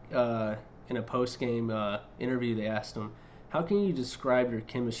said in a post-game interview, they asked him, how can you describe your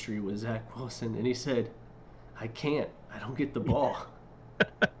chemistry with Zach Wilson? And he said, I can't. I don't get the ball.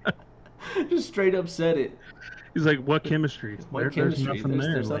 Just straight up said it. He's like, what chemistry? There's nothing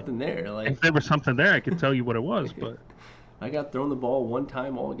there. There's nothing there. Like, if there was something there, I could tell you what it was. But I got thrown the ball one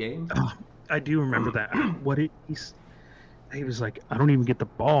time all game. I do remember that. He was like, I don't even get the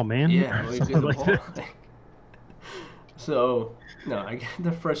ball, man. Yeah, I don't even get the ball. So, no, I get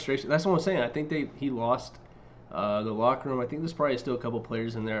the frustration. That's what I'm saying. I think he lost the locker room. I think there's probably still a couple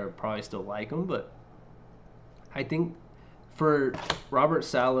players in there that probably still like him, but I think for Robert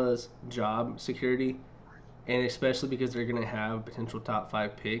Saleh's job security, and especially because they're going to have a potential top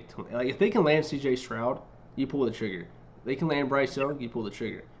 5 pick, like if they can land C.J. Stroud, you pull the trigger. They can land Bryce Young, you pull the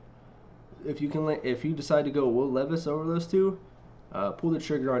trigger. If you decide to go Will Levis over those 2, pull the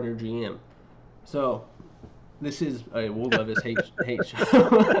trigger on your GM. So this is a Will Levis hate show.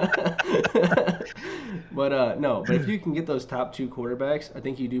 But no, but if you can get those top 2 quarterbacks, I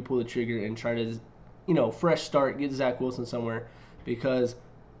think you do pull the trigger and try to, fresh start, get Zach Wilson somewhere, because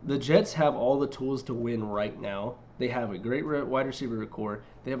the Jets have all the tools to win right now. They have a great wide receiver core.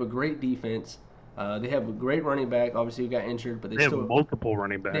 They have a great defense. They have a great running back. Obviously, he got injured, but they have multiple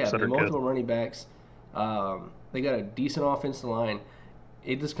running backs. Yeah, they have multiple running backs. They got a decent offensive line.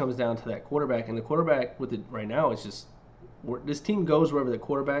 It just comes down to that quarterback, and the quarterback with it right now is just this team goes wherever the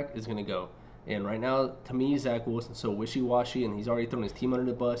quarterback is going to go. And right now, to me, Zach Wilson's so wishy-washy, and he's already thrown his team under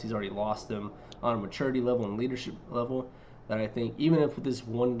the bus. He's already lost them on a maturity level and leadership level. That I think even if with this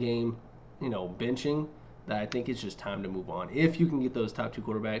one game, benching, that I think it's just time to move on. If you can get those top 2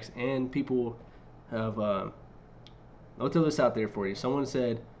 quarterbacks, and people have, I'll throw this out there for you. Someone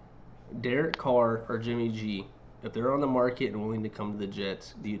said Derek Carr or Jimmy G, if they're on the market and willing to come to the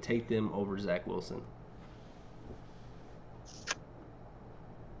Jets, do you take them over Zach Wilson?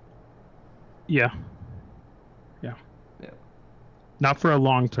 Yeah. Not for a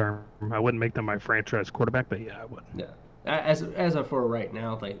long term. I wouldn't make them my franchise quarterback, but yeah, I would. Yeah. As of for right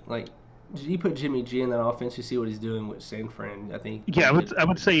now, like you put Jimmy G in that offense, you see what he's doing with San Fran. I think. Yeah, I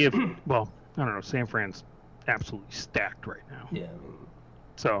would say if I don't know, San Fran's absolutely stacked right now. Yeah.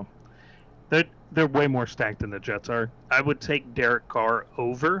 So they're way more stacked than the Jets are. I would take Derek Carr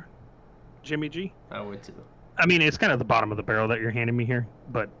over Jimmy G. I would too. I mean, it's kind of the bottom of the barrel that you're handing me here,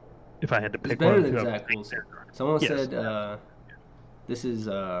 but if I had to pick better one, than Zach Wilson. Someone said this is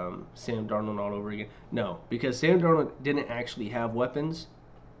Sam Darnold all over again. No, because Sam Darnold didn't actually have weapons,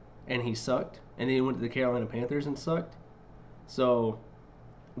 and he sucked, and then he went to the Carolina Panthers and sucked. So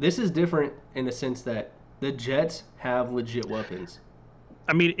this is different in the sense that the Jets have legit weapons.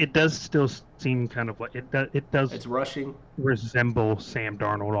 I mean, it does still seem kind of like it does. It's rushing. Resemble Sam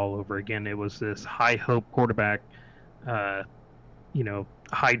Darnold all over again. It was this high hope quarterback, high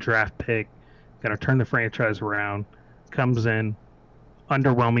draft pick, going to turn the franchise around. Comes in,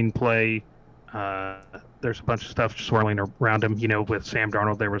 underwhelming play. There's a bunch of stuff swirling around him. With Sam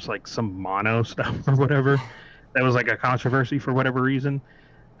Darnold, there was like some mono stuff or whatever. That was like a controversy for whatever reason.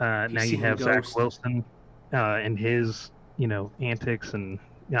 Now you have Zach Wilson and his, antics and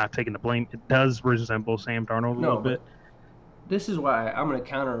not taking the blame. It does resemble Sam Darnold a little bit. This is why I'm going to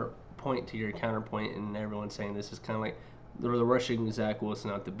counterpoint to your counterpoint, and everyone's saying this is kind of like they're rushing Zach Wilson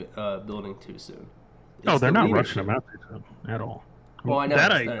out the building too soon. They're not rushing him out too soon at all. Well, I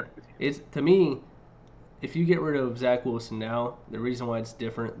know. It's to me, if you get rid of Zach Wilson now, the reason why it's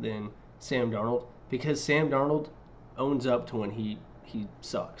different than Sam Darnold, because Sam Darnold owns up to when he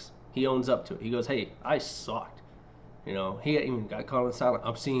sucks. He owns up to it. He goes, "Hey, I sucked." He even got caught on the sideline.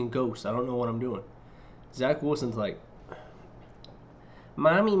 I'm seeing ghosts. I don't know what I'm doing. Zach Wilson's like,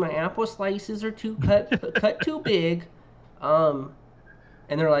 "Mommy, my apple slices are cut too big."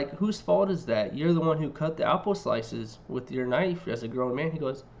 And they're like, "Whose fault is that? You're the one who cut the apple slices with your knife as a grown man." He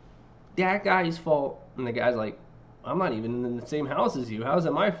goes, "That guy's fault." And the guy's like, "I'm not even in the same house as you. How's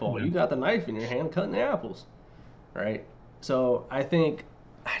it my fault? Yeah. You got the knife in your hand cutting the apples." Right? So I think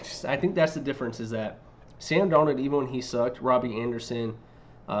that's the difference is that Sam Darnold, even when he sucked, Robbie Anderson,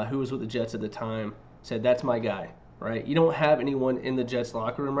 who was with the Jets at the time, said, "That's my guy." Right? You don't have anyone in the Jets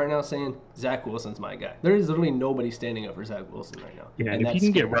locker room right now saying Zach Wilson's my guy. There is literally nobody standing up for Zach Wilson right now. Yeah, and if you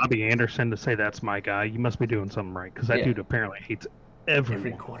can get Robbie Anderson to say that's my guy, you must be doing something right because that dude apparently hates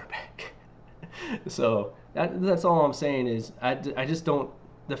every quarterback. So that's all I'm saying is I just don't.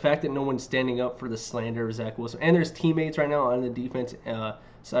 The fact that no one's standing up for the slander of Zach Wilson, and there's teammates right now on the defense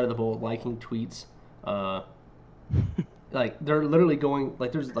side of the ball liking tweets, like they're literally going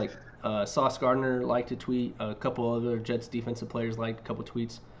like there's like. Sauce Gardner liked a tweet. A couple other Jets defensive players liked a couple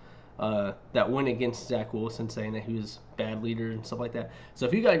tweets that went against Zach Wilson, saying that he was a bad leader and stuff like that. So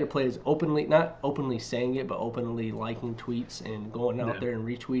if you got your players openly, not openly saying it, but openly liking tweets and going out there and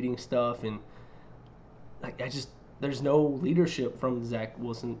retweeting stuff, and like there's no leadership from Zach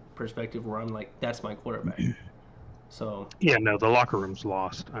Wilson perspective where I'm like, that's my quarterback. So the locker room's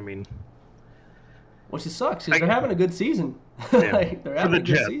lost. I mean. Which it sucks because they're having a good season. They're having a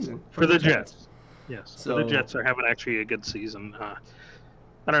good season. For the Jets. Yes. So the Jets are having actually a good season. I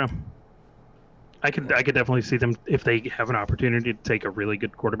don't know. I could definitely see them, if they have an opportunity to take a really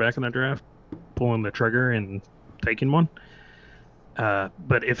good quarterback in the draft, pulling the trigger and taking one.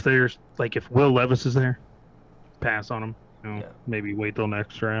 But if there's, like, if Will Levis is there, pass on him. Maybe wait till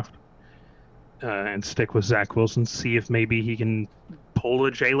next draft. And stick with Zach Wilson. See if maybe he can pull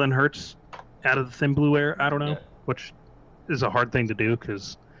a Jalen Hurts out of the thin blue air. I don't know, which is a hard thing to do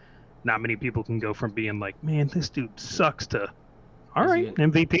because not many people can go from being like, "Man, this dude sucks," to all right,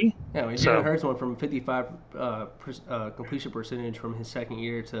 MVP. Yeah, Jalen Hurts went from 55 completion percentage from his second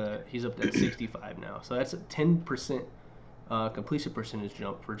year to he's up to 65 now. So that's a 10% completion percentage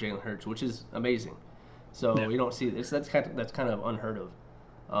jump for Jalen Hurts, which is amazing. So you don't see this. That's kind of unheard of.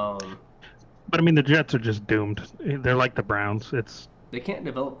 But I mean, the Jets are just doomed. They're like the Browns. They can't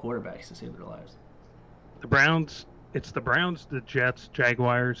develop quarterbacks to save their lives. The Browns, the Jets,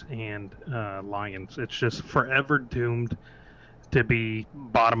 Jaguars, and Lions. It's just forever doomed to be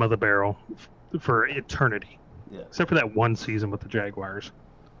bottom of the barrel for eternity. Yeah. Except for that one season with the Jaguars.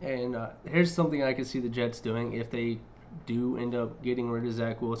 And here's something I could see the Jets doing if they do end up getting rid of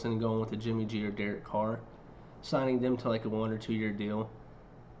Zach Wilson and going with a Jimmy G or Derek Carr, signing them to like a 1 or 2 year deal.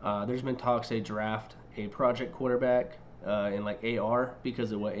 There's been talks they draft a project quarterback in like AR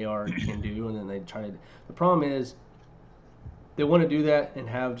because of what AR can do, and then they try to. The problem is they want to do that and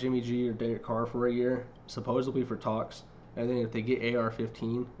have Jimmy G or Derek Carr for a year, supposedly for talks, and then if they get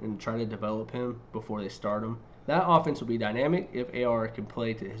AR-15 and try to develop him before they start him, that offense will be dynamic if AR can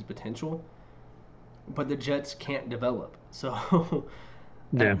play to his potential. But the Jets can't develop, so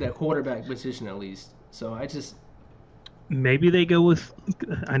at that quarterback position at least. So I just. Maybe they go with.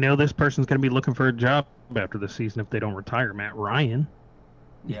 I know this person's going to be looking for a job after the season if they don't retire. Matt Ryan.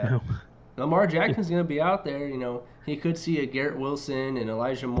 Yeah. Lamar Jackson's going to be out there. He could see a Garrett Wilson and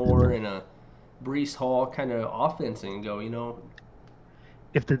Elijah Moore and a Breece Hall kind of offense and go.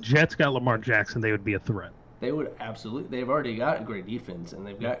 If the Jets got Lamar Jackson, they would be a threat. They would absolutely. They've already got a great defense and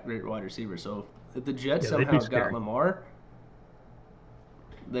they've got great wide receivers. So if the Jets somehow got Lamar,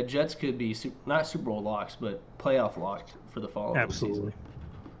 the Jets could be not Super Bowl locks, but playoff locked for the following season.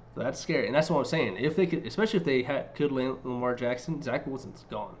 So that's scary, and that's what I'm saying. If they could, especially if they could land Lamar Jackson, Zach Wilson's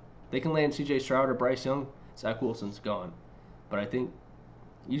gone. They can land C.J. Stroud or Bryce Young, Zach Wilson's gone. But I think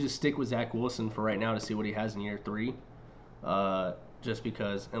you just stick with Zach Wilson for right now to see what he has in year 3. Just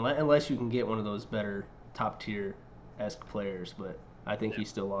because, unless you can get one of those better top tier-esque players, but I think he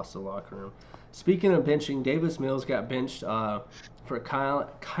still lost the locker room. Speaking of benching, Davis Mills got benched for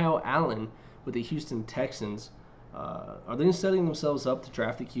Kyle Allen with the Houston Texans. Are they setting themselves up to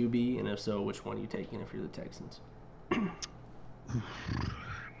draft a QB? And if so, which one are you taking if you're the Texans?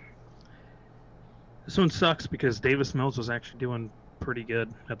 This one sucks because Davis Mills was actually doing pretty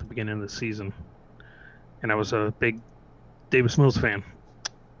good at the beginning of the season. And I was a big Davis Mills fan.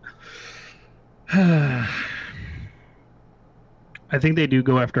 I think they do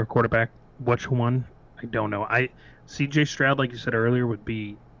go after a quarterback. Which one? I don't know. CJ Stroud, like you said earlier, would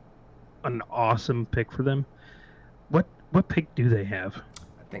be an awesome pick for them. What pick do they have?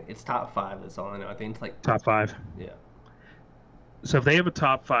 I think it's top 5. That's all I know. I think it's like top 5. Yeah. So if they have a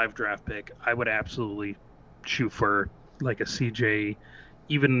top 5 draft pick, I would absolutely shoot for like a CJ,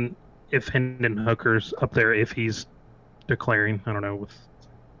 even if Hendon Hooker's up there, if he's declaring, I don't know, with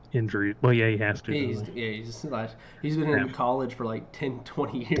injury. Well, yeah, he has to. He's been in college for like 10,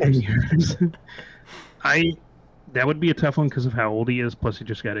 20 years. 10 years. That would be a tough one because of how old he is. Plus, he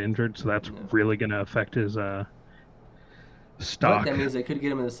just got injured, so that's really going to affect his stock. But that means they could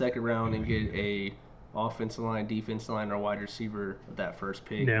get him in the second round and get a offensive line, defensive line, or wide receiver with that first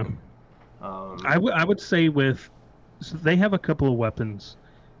pick. Yeah. I would say so they have a couple of weapons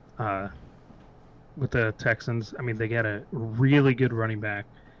with the Texans. I mean, they got a really good running back.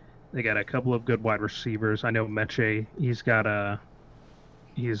 They got a couple of good wide receivers. I know Meche, he's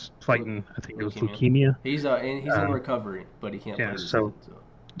fighting, I think it was leukemia. He's in recovery, but he can't play this season,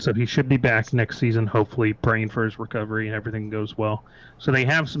 so he should be back next season, hopefully praying for his recovery and everything goes well. So they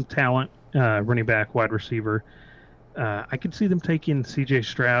have some talent, running back, wide receiver. I could see them taking C.J.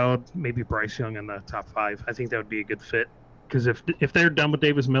 Stroud, maybe Bryce Young in the top 5. I think that would be a good fit. Because if they're done with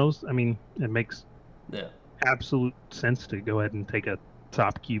Davis Mills, I mean, it makes absolute sense to go ahead and take a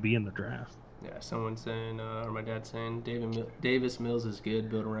top QB in the draft. Yeah, someone's saying, or my dad's saying, Davis Mills is good,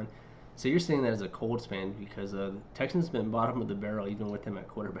 build around. So you're saying that as a Colts fan because the Texans been bottom of the barrel even with him at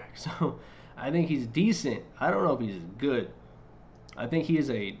quarterback. So I think he's decent. I don't know if he's good. I think he is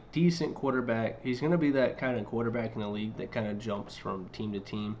a decent quarterback. He's going to be that kind of quarterback in the league that kind of jumps from team to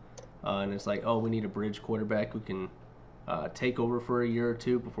team. And it's like, oh, we need a bridge quarterback who can take over for a year or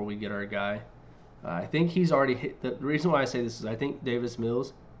two before we get our guy. I think he's already hit. The reason why I say this is I think Davis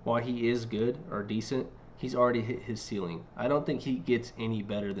Mills, while he is good or decent, he's already hit his ceiling. I don't think he gets any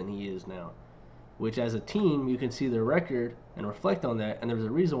better than he is now. Which, as a team, you can see their record and reflect on that, and there's a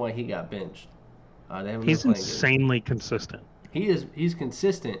reason why he got benched. He's insanely consistent. He's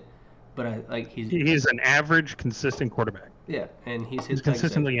consistent, but he's an average, consistent quarterback. Yeah, and he's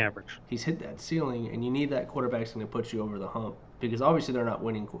consistently average. He's hit that ceiling, and you need that quarterback that's going to put you over the hump because obviously they're not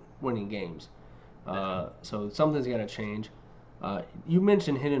winning games. So something's got to change. You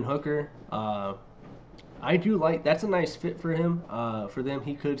mentioned Hendon Hooker. I do like that's a nice fit for him. For them,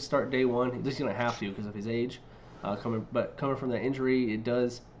 he could start day one. He's going to have to because of his age. Coming from that injury,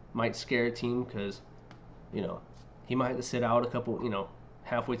 might scare a team because he might have to sit out a couple.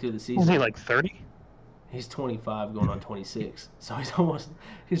 Halfway through the season. Is he like 30? He's 25 going on 26. So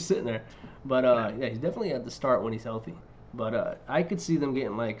he's sitting there. But he's definitely at the start when he's healthy. But I could see them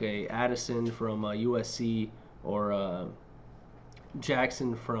getting like a Addison from USC or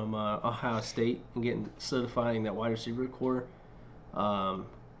Jackson from Ohio State and solidifying that wide receiver core. And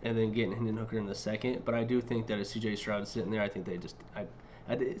then getting Hendon Hooker in the second. But I do think that if C.J. Stroud is sitting there, I think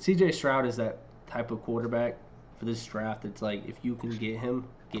C.J. Stroud is that type of quarterback for this draft. It's like if you can get him,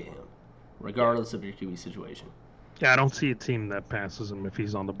 regardless of your QB situation. Yeah, I don't see a team that passes him if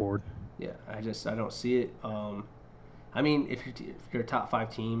he's on the board. Yeah, I don't see it. I mean, if you're a top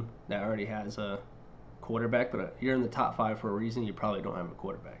 5 team that already has a quarterback, but you're in the top 5 for a reason, you probably don't have a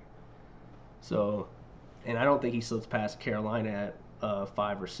quarterback. So, and I don't think he slips past Carolina at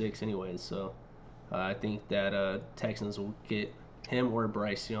 5 or 6 anyways. So, I think that Texans will get him or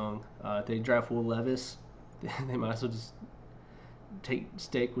Bryce Young. If they draft Will Levis, they might as well just take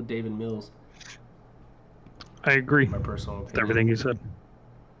stake with David Mills. I agree. My personal opinion. With everything you said.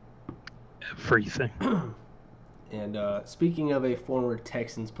 Everything. And speaking of a former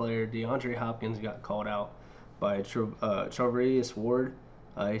Texans player, DeAndre Hopkins got called out by Charvarius Ward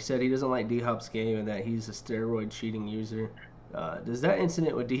He said he doesn't like D Hop's game and that he's a steroid cheating user. Does that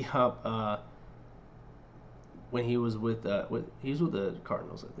incident with D Hop when he was with the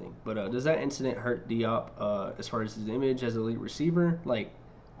Cardinals, I think. But does that incident hurt D-Hop as far as his image as an elite receiver? Like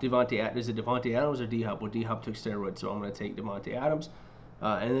is it Devontae Adams or D-Hop? Well, D-Hop took steroids, so I'm going to take Devontae Adams.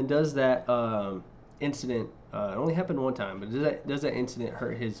 And then does that incident it only happened one time, but does that incident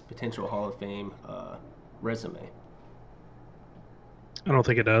hurt his potential Hall of Fame resume? I don't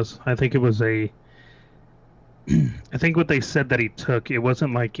think it does. I think it was I think what they said that he took, it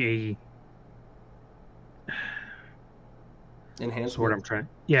wasn't like a enhancement. I'm trying.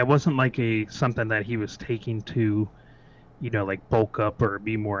 Yeah, it wasn't like something that he was taking to, like bulk up or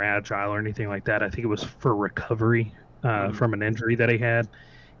be more agile or anything like that. I think it was for recovery from an injury that he had,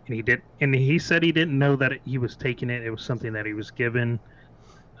 and he said he didn't know that he was taking it. It was something that he was given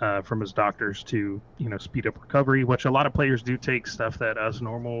from his doctors to, speed up recovery, which a lot of players do take stuff that us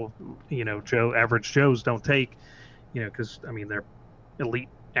normal, average Joes don't take, because they're elite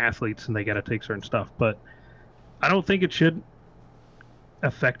athletes and they got to take certain stuff, but I don't think it should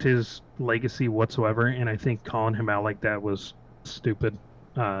affect his legacy whatsoever, and I think calling him out like that was stupid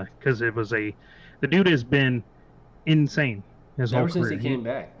because the dude has been insane his ever whole since career. he came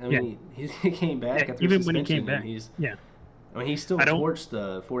back. He came back after even suspension, when he came back. He still torched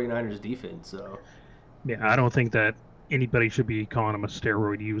the 49ers defense. So I don't think that anybody should be calling him a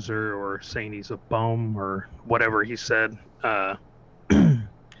steroid user or saying he's a bum or whatever he said, or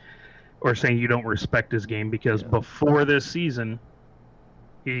saying you don't respect his game, because before this season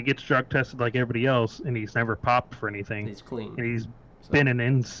he gets drug tested like everybody else, and he's never popped for anything. He's clean. And he's been an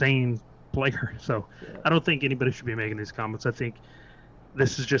insane player. So I don't think anybody should be making these comments. I think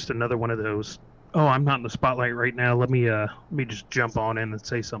this is just another one of those, I'm not in the spotlight right now. Let me just jump on in and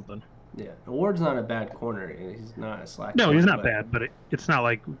say something. Yeah, Ward's not a bad corner. He's not a slack. No, he's not bad, but it's not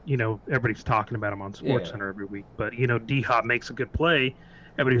like, everybody's talking about him on SportsCenter every week. But, D-Hop makes a good play.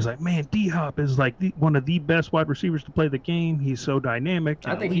 Everybody's like, man, D-Hop is like one of the best wide receivers to play the game. He's so dynamic.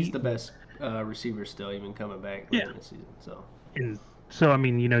 I think he's the best receiver still, even coming back in the season. So,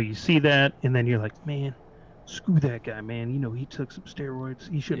 you see that, and then you're like, man, screw that guy, man. He took some steroids.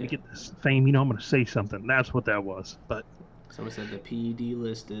 He shouldn't get this fame. I'm going to say something. That's what that was. But someone said the PED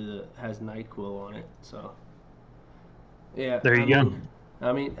list has NyQuil on it. So, yeah. There you go.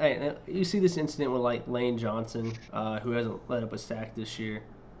 Hey, you see this incident with like Lane Johnson, who hasn't let up a sack this year.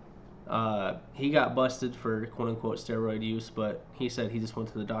 He got busted for quote unquote steroid use, but he said he just went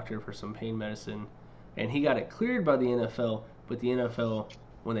to the doctor for some pain medicine, and he got it cleared by the NFL. But the NFL,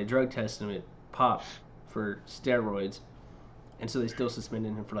 when they drug tested him, it popped for steroids, and so they still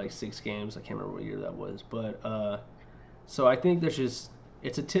suspended him for like 6 games. I can't remember what year that was, but so I think it's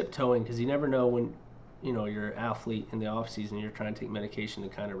a tiptoeing, because you never know when you're an athlete in the off season, you're trying to take medication to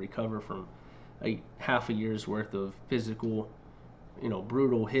kind of recover from half a year's worth of physical,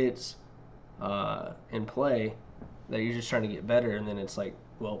 brutal hits in play, that you're just trying to get better, and then it's like,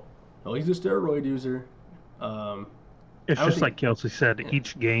 well, he's a steroid user. It's just like Kelsey said,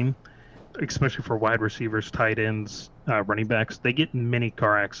 each game, especially for wide receivers, tight ends, running backs, they get in many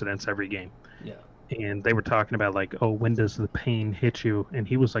car accidents every game. Yeah. And they were talking about like, when does the pain hit you? And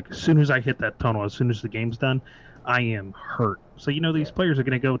he was like, as soon as I hit that tunnel, as soon as the game's done, I am hurt. So, these players are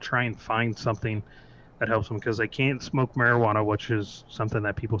going to go try and find something that helps them, because they can't smoke marijuana, which is something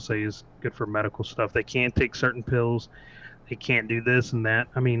that people say is good for medical stuff. They can't take certain pills. They can't do this and that.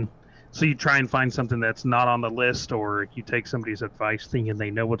 So you try and find something that's not on the list, or you take somebody's advice thinking they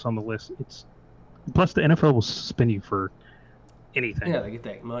know what's on the list. Plus the NFL will suspend you for anything. Yeah, they get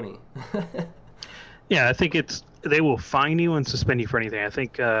that money. Yeah, I think they will fine you and suspend you for anything. I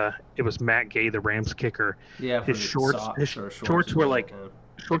think it was Matt Gay, the Rams kicker. Yeah, his shorts were shorts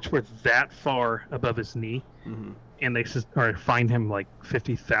were that far above his knee, and they fined him like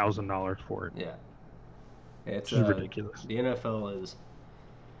 $50,000 for it. Yeah, it's ridiculous. The NFL is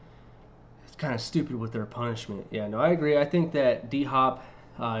kind of stupid with their punishment. Yeah, no, I agree. I think that D-Hop,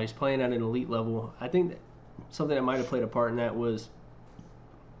 he's playing at an elite level. I think that something that might have played a part in that was,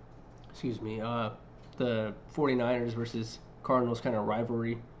 the 49ers versus Cardinals kind of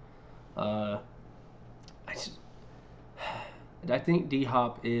rivalry. I think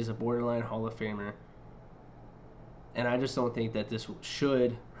D-Hop is a borderline Hall of Famer, and I just don't think that this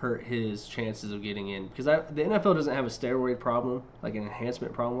should hurt his chances of getting in, because the NFL doesn't have a steroid problem, like an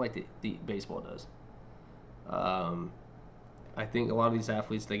enhancement problem, like the baseball does. I think a lot of these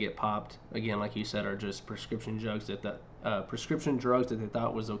athletes, they get popped, again, like you said, are just prescription drugs that they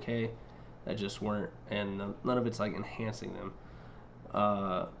thought was okay, that just weren't, and none of it's like enhancing them.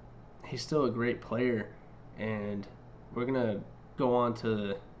 He's still a great player, and we're gonna go on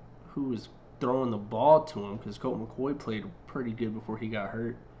to who was throwing the ball to him, because Colt McCoy played pretty good before he got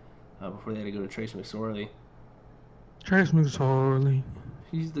hurt, before they had to go to Trace McSorley. Trace McSorley.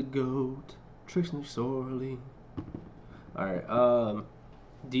 He's the GOAT. Trace McSorley. All right.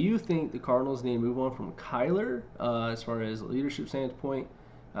 Do you think the Cardinals need to move on from Kyler as far as leadership standpoint?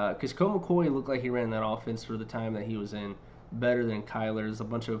 Because Colt McCoy looked like he ran that offense for the time that he was in better than Kyler. There's a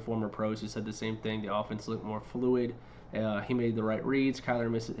bunch of former pros who said the same thing. The offense looked more fluid. He made the right reads.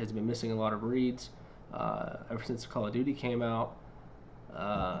 Kyler has been missing a lot of reads ever since Call of Duty came out.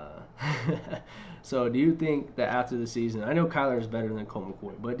 So do you think that after the season, I know Kyler is better than Colt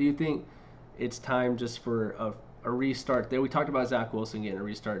McCoy, but do you think it's time just for a restart? There, we talked about Zach Wilson getting a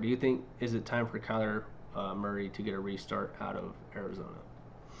restart. Do you think is it time for Kyler Murray to get a restart out of Arizona?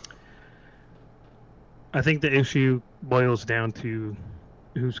 I think the issue boils down to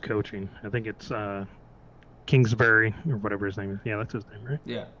who's coaching. I think it's Kingsbury or whatever his name is. Yeah, that's his name, right?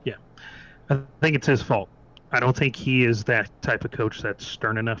 Yeah. Yeah. I think it's his fault. I don't think he is that type of coach that's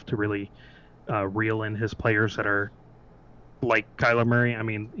stern enough to really reel in his players that are like Kyler Murray. I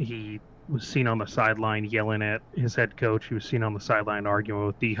mean, he was seen on the sideline yelling at his head coach. He was seen on the sideline arguing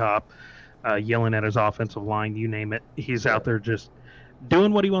with D-Hop, yelling at his offensive line, you name it. He's out there just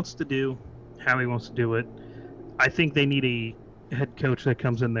doing what he wants to do, how he wants to do it. I think they need a head coach that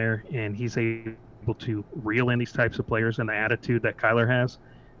comes in there and he's able to reel in these types of players and the attitude that Kyler has.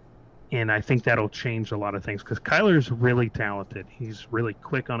 And I think that'll change a lot of things because Kyler's really talented. He's really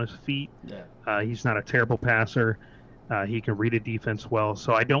quick on his feet. Yeah. He's not a terrible passer. He can read a defense well.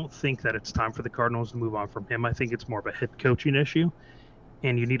 So I don't think that it's time for the Cardinals to move on from him. I think it's more of a head coaching issue.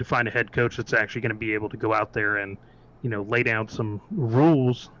 And you need to find a head coach that's actually going to be able to go out there and, lay down some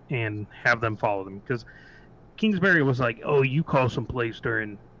rules and have them follow them. Because Kingsbury was like, oh, you call some plays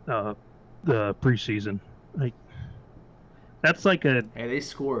during the preseason. Like, that's like Hey, they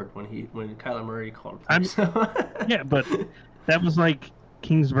scored when Kyler Murray called. Yeah, but that was like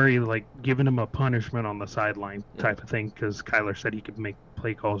Kingsbury like giving him a punishment on the sideline type of thing because Kyler said he could make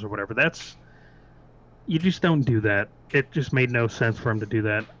play calls or whatever. You just don't do that. It just made no sense for him to do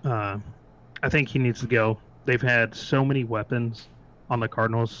that. I think he needs to go. They've had so many weapons on the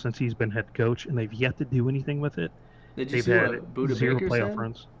Cardinals since he's been head coach, and they've yet to do anything with it. Did you see what Buda Baker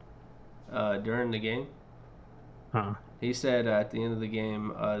said during the game? He said at the end of the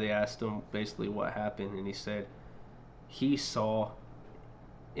game, they asked him basically what happened, and he said he saw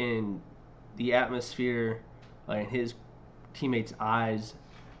in the atmosphere, in his teammates' eyes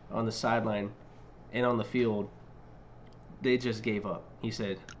on the sideline and on the field, they just gave up. He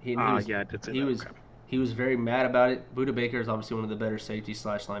said he was very mad about it. Buda Baker is obviously one of the better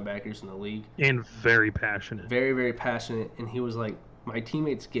safety/linebackers in the league. And very passionate. Very, very passionate. And he was like, my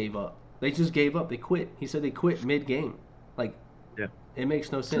teammates gave up. They just gave up. They quit. He said they quit mid-game. Like, yeah, it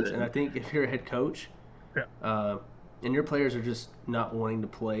makes no sense. And I think if you're a head coach, and your players are just not wanting to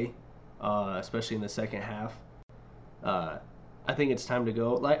play, especially in the second half, I think it's time to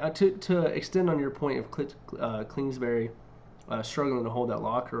go. Like to extend on your point of Kingsbury struggling to hold that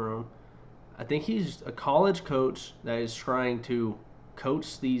locker room, I think he's a college coach that is trying to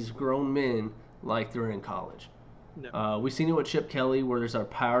coach these grown men like they're in college. No. We've seen it with Chip Kelly, where there's a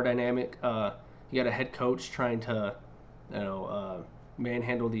power dynamic. You got a head coach trying to,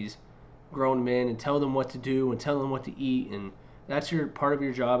 manhandle these grown men and tell them what to do and tell them what to eat, and that's part of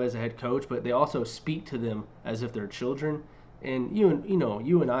your job as a head coach. But they also speak to them as if they're children. And you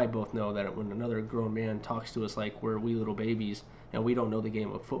and I both know that when another grown man talks to us like we're wee little babies and we don't know the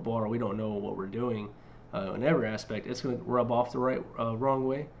game of football or we don't know what we're doing in every aspect, it's going to rub off the wrong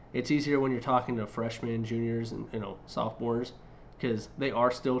way. It's easier when you're talking to freshmen, juniors, and sophomores, because they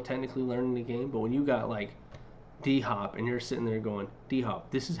are still technically learning the game. But when you got like D-Hop and you're sitting there going,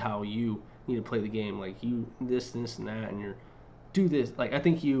 D-Hop, this is how you need to play the game. Like you this and that, and you're do this. Like I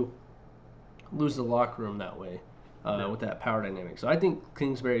think you lose the locker room that way with that power dynamic. So I think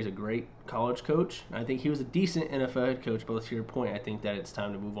Kingsbury is a great college coach. I think he was a decent NFL head coach. But to your point, I think that it's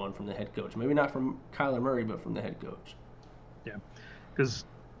time to move on from the head coach. Maybe not from Kyler Murray, but from the head coach. Yeah, because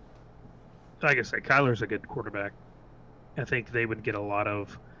like I said, Kyler's a good quarterback. I think they would get a lot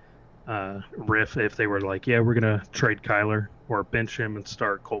of riff if they were like, yeah, we're going to trade Kyler or bench him and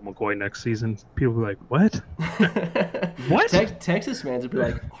start Colt McCoy next season. People would be like, what? What? Texas fans would be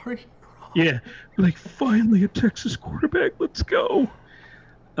like, are you wrong? Yeah, like, finally a Texas quarterback. Let's go.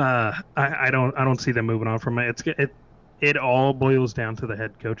 I don't see them moving on from it. It all boils down to the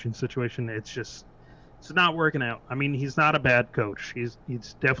head coaching situation. It's not working out. I mean, he's not a bad coach. He's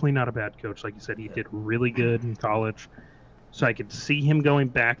definitely not a bad coach. Like you said, he did really good in college. So I could see him going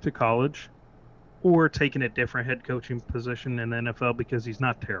back to college or taking a different head coaching position in the NFL because he's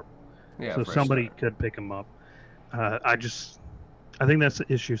not terrible. Yeah, so somebody could pick him up. I think that's the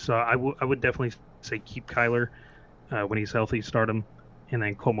issue. So I would definitely say keep Kyler when he's healthy, start him, and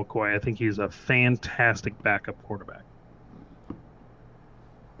then Colt McCoy. I think he's a fantastic backup quarterback.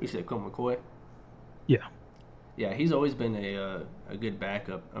 You said Colt McCoy? Yeah. Yeah, he's always been a good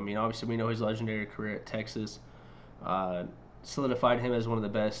backup. I mean, obviously we know his legendary career at Texas solidified him as one of the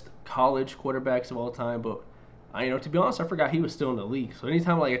best college quarterbacks of all time. But to be honest, I forgot he was still in the league. So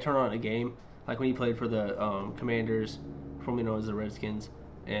anytime like I turn on a game, like when he played for the Commanders, formerly known as the Redskins,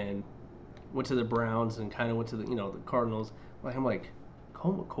 and went to the Browns and kind of went to the the Cardinals, I'm like,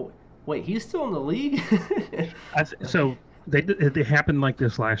 Colt McCoy. Wait, he's still in the league? So it happened like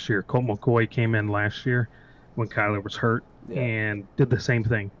this last year. Colt McCoy came in last year when Kyler was hurt and did the same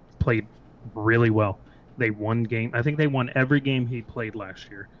thing. Played really well. They won game. I think they won every game he played last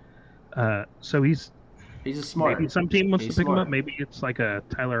year. So he's a smart. Maybe some team wants to pick him up. Maybe it's like a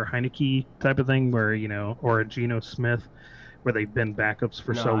Tyler Heineke type of thing where or a Geno Smith, where they've been backups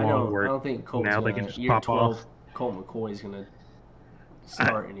for so long. I don't think Colt's now they can just pop 12, off. Colt McCoy's gonna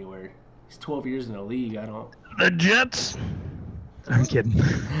start anywhere. He's 12 years in the league. I don't. The Jets. I'm kidding.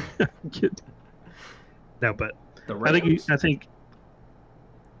 I'm kidding. No, but the Rams? I think.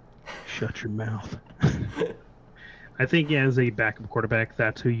 Shut your mouth. I think as a backup quarterback,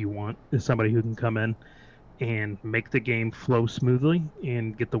 that's who you want, is somebody who can come in and make the game flow smoothly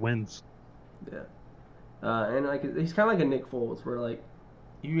and get the wins. Yeah. And he's kind of like a Nick Foles, where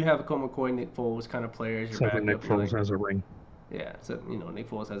you have a Colt McCoy, Nick Foles kind of player as your backup. Nick Foles has a ring. Yeah, so Nick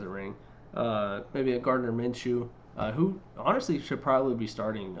Foles has a ring. Maybe a Gardner Minshew, who honestly should probably be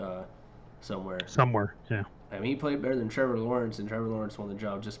starting somewhere. Somewhere, yeah. I mean, he played better than Trevor Lawrence, and Trevor Lawrence won the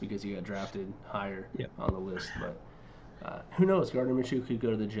job just because he got drafted higher on the list. But who knows? Gardner Minshew could go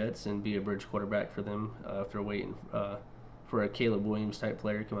to the Jets and be a bridge quarterback for them after waiting for a Caleb Williams type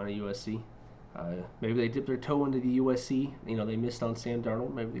player to come out of USC. Maybe they dip their toe into the USC. They missed on Sam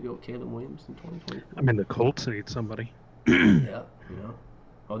Darnold. Maybe they go with Caleb Williams in 2020. I mean, the Colts need somebody. Yeah,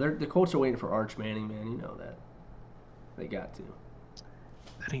 Oh, the Colts are waiting for Arch Manning, man. You know that. They got to.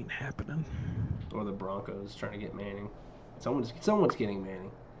 That ain't happening. Or the Broncos trying to get Manning. Someone's getting Manning.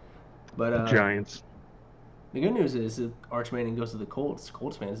 But the Giants. The good news is if Arch Manning goes to the Colts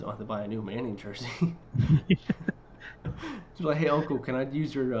fans don't have to buy a new Manning jersey. Just like, hey, Uncle, can I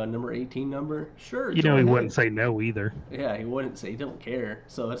use your number 18 number? Sure. He wouldn't say no either. Yeah, he wouldn't say. He don't care.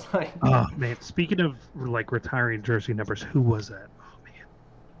 So it's like. Oh man! Speaking of retiring jersey numbers, who was that? Oh man,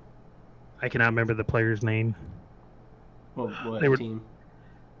 I cannot remember the player's name. What team?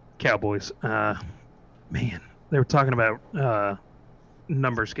 Cowboys. Man, they were talking about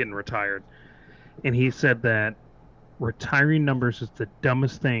numbers getting retired, and he said that retiring numbers is the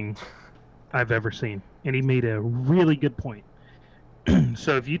dumbest thing I've ever seen. And he made a really good point.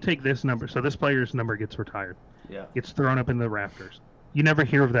 So if you take this number, so this player's number gets retired. Yeah. Gets thrown up in the rafters. You never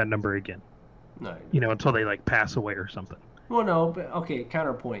hear of that number again. No. Until they pass away or something. Well, no, but okay,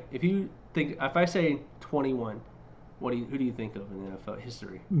 counterpoint. If I say 21, who do you think of in the NFL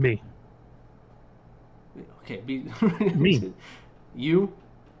history? Me. Okay, me. You?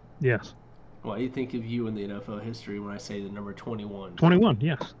 Yes. Well, you think of you in the NFL history when I say the number 21? 21,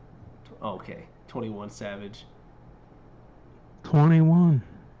 yes. Okay, 21 Savage. 21.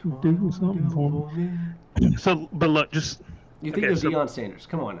 Do something for me. So, but look, just. You think of Deion Sanders.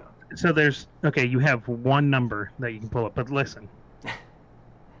 Come on now. So you have one number that you can pull up, but listen.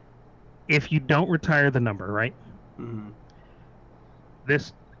 If you don't retire the number, right? Mm-hmm.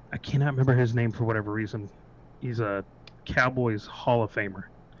 I cannot remember his name for whatever reason. He's a Cowboys Hall of Famer.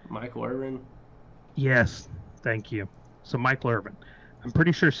 Michael Irvin? Yes, thank you. So Michael Irvin. I'm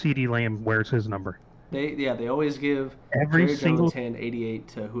pretty sure CeeDee Lamb wears his number. They always give every single 88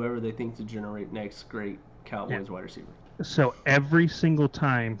 to whoever they think to generate next great Cowboys wide receiver. So every single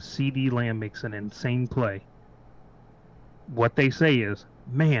time CeeDee Lamb makes an insane play, what they say is,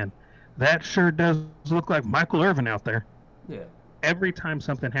 man, that sure does look like Michael Irvin out there. Yeah. Every time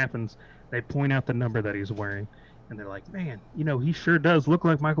something happens, they point out the number that he's wearing, and they're like, man, he sure does look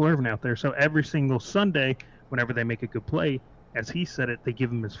like Michael Irvin out there. So every single Sunday, whenever they make a good play, as he said it, they give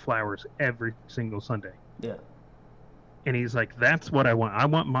him his flowers every single Sunday. Yeah. And he's like, that's what I want. I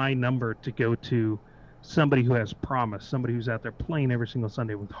want my number to go to somebody who has promise, somebody who's out there playing every single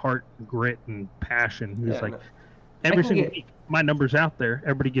Sunday with heart, grit, and passion. He's every single week, my number's out there.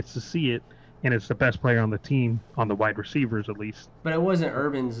 Everybody gets to see it, and it's the best player on the team, on the wide receivers at least. But it wasn't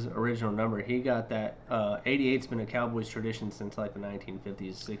Urban's original number. He got that. 88's been a Cowboys tradition since the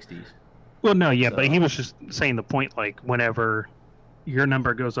 1950s, 60s. Well, no, yeah, but he was just saying the point, whenever your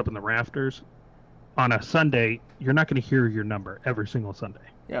number goes up in the rafters, on a Sunday, you're not going to hear your number every single Sunday.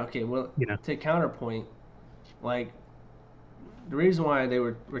 Yeah, okay. Well, You know, to counterpoint, like the reason why they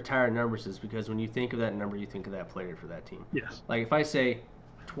would retire numbers is because when you think of that number, you think of that player for that team. yes, Like if I say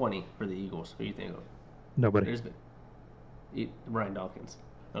 20 for the Eagles, who do you think of? nobody. There's Brian Dawkins.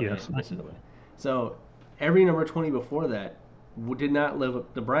 Okay, Yes, this is the way. So every number 20 before that did not live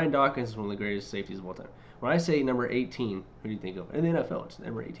up. The Brian Dawkins is one of the greatest safeties of all time. When I say number 18, who do you think of? In the NFL, it's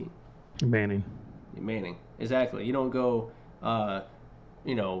number 18. Manning. Manning. Exactly. You don't go,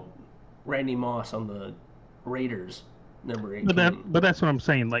 you know, Randy Moss on the Raiders, number 18. But that's what I'm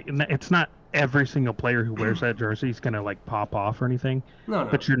saying. Like, it's not every single player who wears that jersey is going to like pop off or anything. No.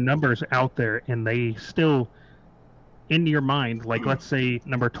 But your numbers out there, and they still, in your mind, like let's say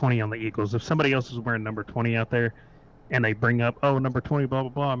number 20 on the Eagles. If somebody else is wearing number 20 out there, and they bring up, oh, number 20, blah blah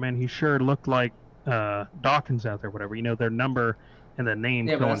blah, man, he sure looked like Dawkins out there, whatever. You know, their number and the name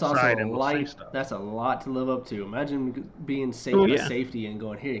coincide, and they'll say stuff. That's a lot to live up to. Imagine being a safety and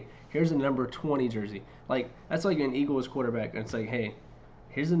going, hey, here's a number 20 jersey. Like that's like an Eagles quarterback, and it's like, hey,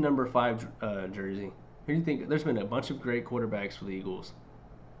 here's a number 5 jersey. Who do you think? There's been a bunch of great quarterbacks for the Eagles.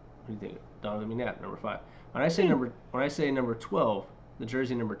 Who do you think? Donovan McNabb, number 5. When I say number 12, the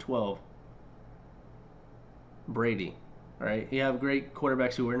jersey number 12, Brady. All right, you have great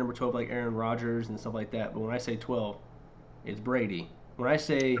quarterbacks who wear number 12 like Aaron Rodgers and stuff like that. But when I say 12, it's Brady. When I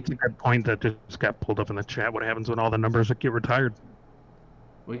say that's a good point that just got pulled up in the chat. What happens when all the numbers get retired?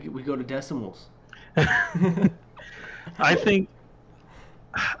 We go to decimals. I think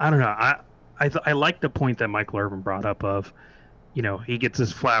I don't know. I like the point that Michael Irvin brought up of, you know, he gets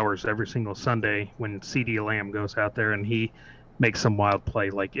his flowers every single Sunday when CD Lamb goes out there and he makes some wild play,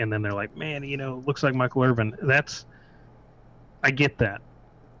 like, and then they're like, man, you know, looks like Michael Irvin. I get that,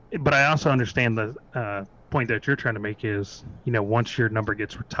 but I also understand the point that you're trying to make is, you know, once your number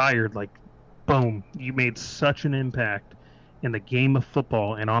gets retired, like, boom, you made such an impact in the game of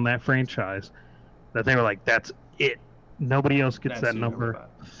football and on that franchise that they were like, that's it. Nobody else gets that number.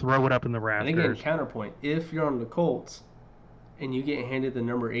 Throw it up in the rafters. And again, counterpoint: if you're on the Colts and you get handed the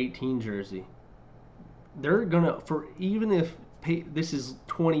number 18 jersey, they're gonna even if this is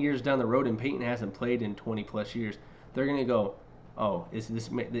 20 years down the road and Peyton hasn't played in 20 plus years, they're gonna go, oh, is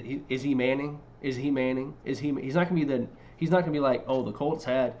he Manning? Is he Manning? He's not gonna be like, oh, the Colts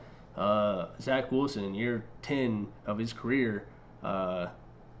had Zach Wilson in year 10 of his career.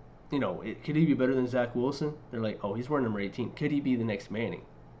 You know, could he be better than Zach Wilson? They're like, oh, he's wearing number 18. Could he be the next Manning?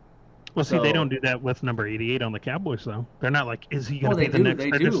 Well, see, they don't do that with number 88 on the Cowboys, though. They're not like, is he going to be the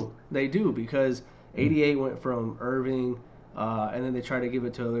next? They do, because 88 went from Irving, and then they tried to give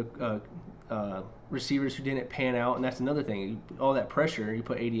it to other receivers who didn't pan out, and that's another thing. All that pressure, you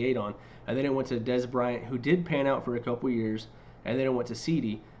put 88 on, and then it went to Des Bryant, who did pan out for a couple years, and then it went to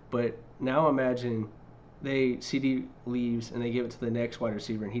CD. But now imagine CD leaves and they give it to the next wide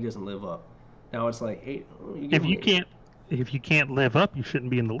receiver and he doesn't live up. Now it's like, hey, if you can't live up, you shouldn't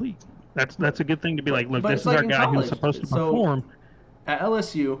be in the league. That's a good thing to be like, look, this is our guy who's supposed to perform. At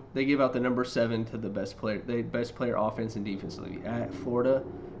LSU, they give out the number 7 to the best player offense and defensively. At Florida,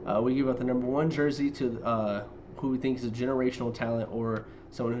 we give out the number 1 jersey to who we think is a generational talent or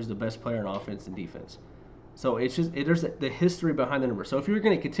someone who's the best player in offense and defense. So it's just there's the history behind the number. So if you're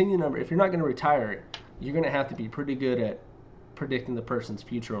going to continue the number, if you're not going to retire it, you're going to have to be pretty good at predicting the person's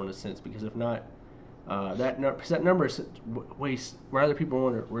future in a sense, because if not, that number weighs, whether people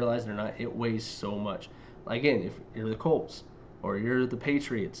want to realize it or not, it weighs so much. Again, if you're the Colts or you're the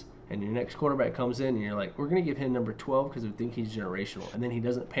Patriots and your next quarterback comes in and you're like, we're going to give him number 12 because we think he's generational, and then he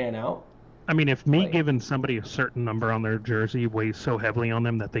doesn't pan out. I mean, if me giving somebody a certain number on their jersey weighs so heavily on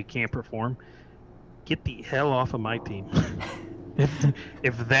them that they can't perform, get the hell off of my team.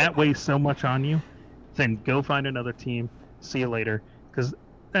 if that weighs so much on you, then go find another team. See you later, because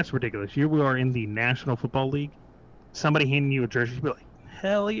that's ridiculous. You are in the National Football League. Somebody handing you a jersey, you'd be like,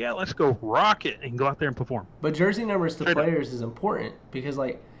 hell yeah, let's go rock it and go out there and perform. But jersey numbers to players is important because,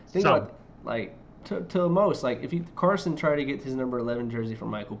 like, think about, like, to most, like, if Carson tried to get his number 11 jersey from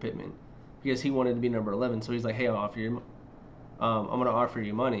Michael Pittman because he wanted to be number 11, so he's like, hey, I'm going to offer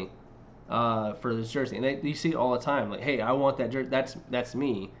you money for this jersey. And you see it all the time, like, hey, I want that jersey. That's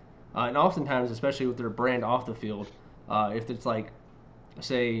me. And oftentimes, especially with their brand off the field, if it's like,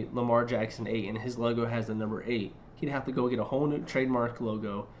 say, Lamar Jackson 8 and his logo has the number 8, he'd have to go get a whole new trademark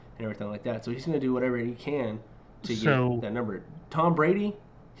logo and everything like that. So he's going to do whatever he can to get that number. Tom Brady,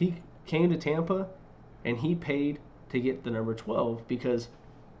 he came to Tampa and he paid to get the number 12 because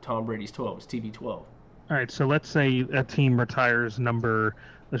Tom Brady's 12. It's TB12. All right, so let's say a team retires number,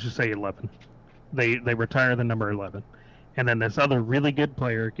 let's just say 11. They retire the number 11. And then this other really good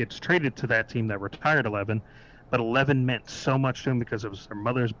player gets traded to that team that retired 11, but 11 meant so much to him because it was her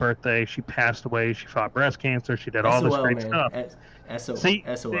mother's birthday. She passed away. She fought breast cancer. She did all this SOL, great man. stuff. SOL. See,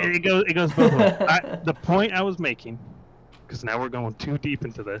 SOL. it goes both ways. The point I was making, because now we're going too deep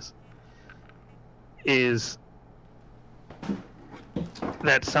into this, is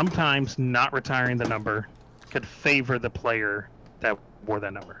that sometimes not retiring the number could favor the player that wore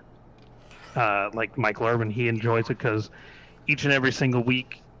that number. Like Michael Irvin, he enjoys it because each and every single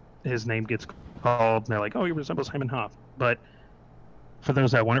week his name gets called, and they're like, "Oh, he resembles Hyman Hoff." But for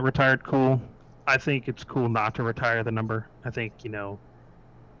those that want it retired, cool. I think it's cool not to retire the number. I think I don't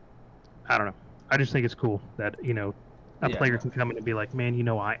know. I just think it's cool that a player can come in and be like, "Man,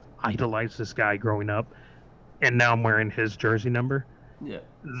 I idolized this guy growing up, and now I'm wearing his jersey number." Yeah.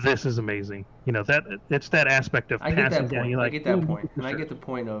 This is amazing. That it's that aspect of passing down. You're like, I get that point, and I get the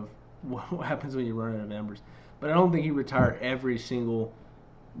point of what happens when you run out of numbers. But I don't think he retired every single.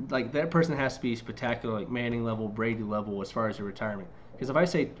 Like that person has to be spectacular, like Manning level, Brady level, as far as your retirement. Because if I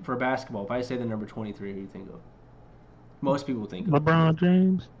say for basketball, if I say the number 23, who do you think of? Most people think of LeBron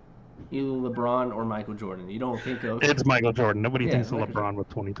James. Either LeBron or Michael Jordan. You don't think of. It's Michael Jordan. Nobody thinks of Michael LeBron Jordan. with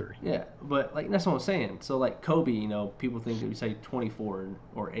 23. Yeah, but like that's what I'm saying. So like Kobe, people think that you say 24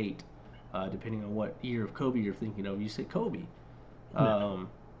 or 8, depending on what year of Kobe you're thinking of. You say Kobe. No,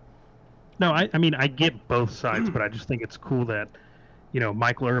 I mean I get both sides, but I just think it's cool that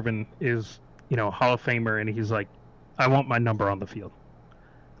Michael Irvin is Hall of Famer, and he's like, I want my number on the field.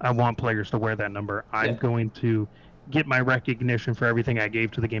 I want players to wear that number. I'm going to get my recognition for everything I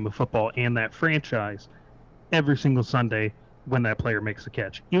gave to the game of football and that franchise every single Sunday when that player makes a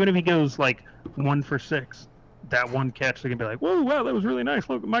catch. Even if he goes like 1 for 6, that one catch, they're going to be like, whoa, wow, that was really nice.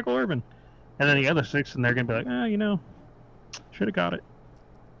 Look, Michael Irvin. And then the other 6, and they're going to be like, should have got it.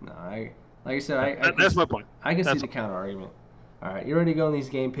 No, like I said, that's my point. I can see the counter argument. All right, you ready to go on these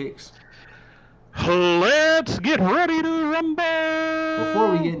game picks? Let's get ready to rumble!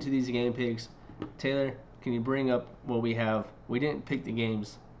 Before we get into these game picks, Taylor, can you bring up what we have? We didn't pick the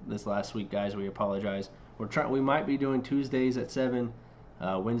games this last week, guys. We apologize. We might be doing Tuesdays at 7,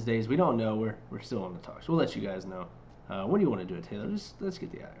 Wednesdays. We don't know. We're still on the talks. We'll let you guys know. When do you want to do it, Taylor? Let's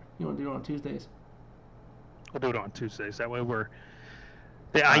get the out here. You want to do it on Tuesdays? We'll do it on Tuesdays. That way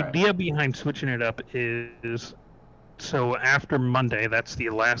the idea behind switching it up is so after Monday, that's the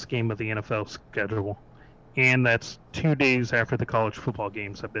last game of the NFL schedule, and that's 2 days after the college football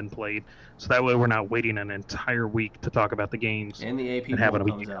games have been played. So that way we're not waiting an entire week to talk about the games. And the AP poll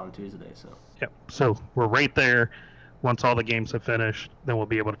comes out on Tuesday. So we're right there. Once all the games have finished, then we'll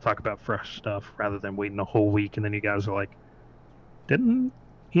be able to talk about fresh stuff rather than waiting a whole week, and then you guys are like, didn't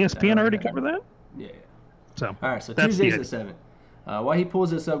ESPN already cover that? Yeah. So all right, so Tuesdays at 7. While he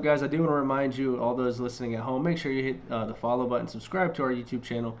pulls this up, guys, I do want to remind you, all those listening at home, make sure you hit the follow button, subscribe to our YouTube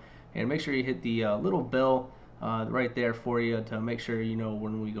channel, and make sure you hit the little bell right there for you to make sure you know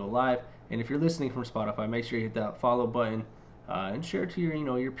when we go live. And if you're listening from Spotify, make sure you hit that follow button and share it to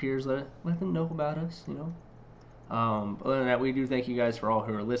your peers. Let them know about us. Other than that, we do thank you guys for all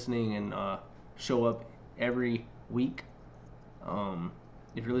who are listening and show up every week.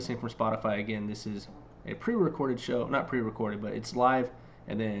 If you're listening from Spotify, again, this is a pre-recorded show, not pre-recorded, but it's live,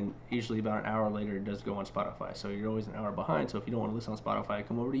 and then usually about an hour later it does go on Spotify. So you're always an hour behind. So if you don't want to listen on Spotify,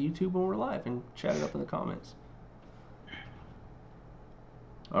 come over to YouTube when we're live and chat it up in the comments.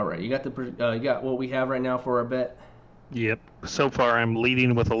 All right, you got what we have right now for our bet. Yep. So far, I'm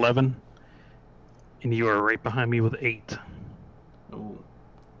leading with 11, and you are right behind me with 8. Ooh.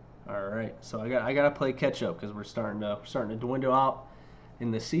 All right, so I got to play catch up because we're starting to dwindle out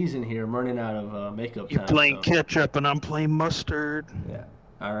in the season here. I'm running out of makeup time. You're playing ketchup and I'm playing mustard. Yeah.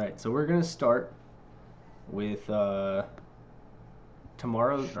 All right. So we're gonna start with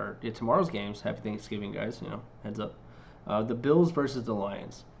tomorrow's games. Happy Thanksgiving, guys. Heads up. The Bills versus the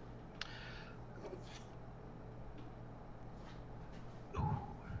Lions.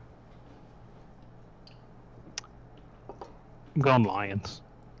 I'm going Lions.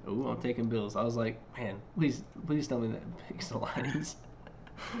 Ooh, I'm taking Bills. I was like, man, please tell me that picks the Lions.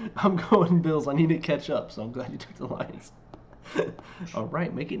 I'm going Bills. I need to catch up, so I'm glad you took the Lions. All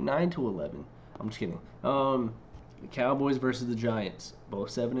right, make it 9-11. I'm just kidding. The Cowboys versus the Giants, both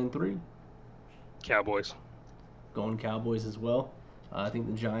 7-3. Cowboys. Going Cowboys as well. I think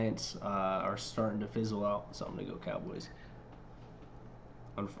the Giants are starting to fizzle out, so I'm gonna go Cowboys.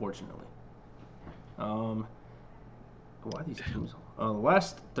 Unfortunately. Why are these teams? The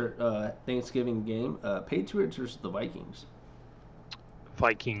last Thanksgiving game, Patriots versus the Vikings.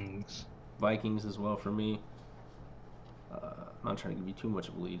 Vikings. Vikings as well for me. I'm not trying to give you too much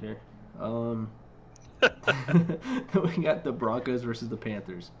of a lead here. We got the Broncos versus the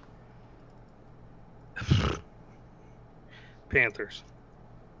Panthers. Panthers.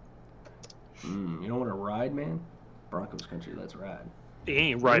 You don't want to ride, man? Broncos country, let's ride. He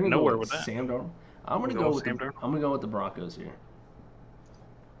ain't riding nowhere with that. Sam Darnold. I'm gonna go with the Broncos here.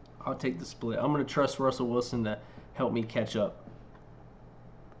 I'll take the split. I'm gonna trust Russell Wilson to help me catch up.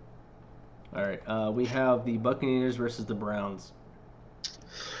 All right, we have the Buccaneers versus the Browns.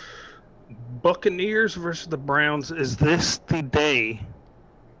 Buccaneers versus the Browns. Is this the day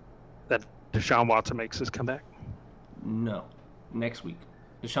that Deshaun Watson makes his comeback? No, next week.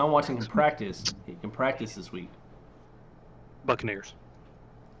 Deshaun Watson can practice. He can practice this week. Buccaneers.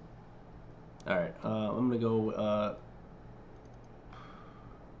 All right, I'm gonna go.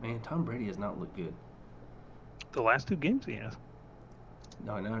 Man, Tom Brady has not looked good. The last 2 games he has.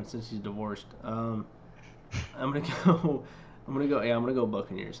 No, not since he's divorced. I'm gonna go. I'm gonna go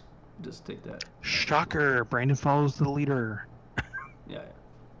Buccaneers. Just take that. Shocker! Brandon follows the leader. Yeah.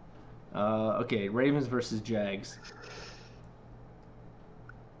 Okay, Ravens versus Jags.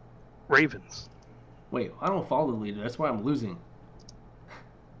 Ravens. Wait, I don't follow the leader. That's why I'm losing.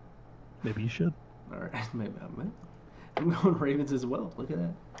 Maybe you should. All right, maybe I'm going Ravens as well. Look at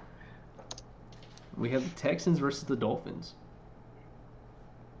that. We have the Texans versus the Dolphins.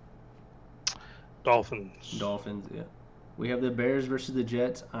 Dolphins. Dolphins, yeah. We have the Bears versus the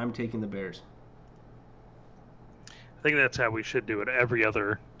Jets. I'm taking the Bears. I think that's how we should do it. Every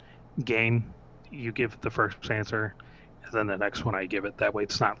other game, you give the first answer, and then the next one I give it. That way,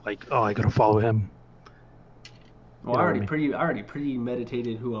 it's not like, oh, I got to follow him. Well, I already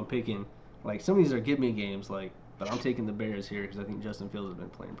premeditated who I'm picking. Like some of these are give me games, but I'm taking the Bears here because I think Justin Fields has been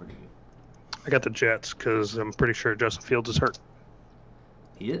playing pretty good. I got the Jets because I'm pretty sure Justin Fields is hurt.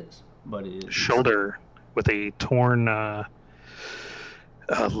 He is, but it is shoulder with a torn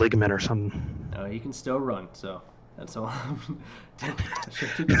ligament or something. No, he can still run, so that's all.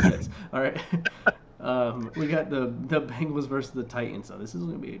 All right. We got the Bengals versus the Titans. So this is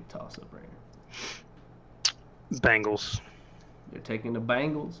going to be a toss-up right here. Bengals. They're taking the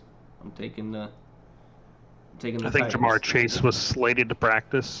Bengals. I'm taking the I think Titans. Jamar Chase was slated to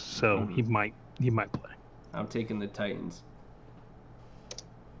practice, so he might play. I'm taking the Titans.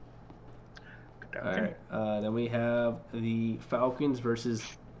 All right. Then we have the Falcons versus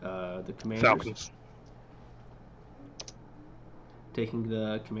the Commanders. Falcons. Taking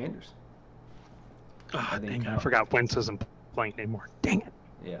the Commanders. Oh, dang, I forgot Wentz isn't playing anymore. Dang it.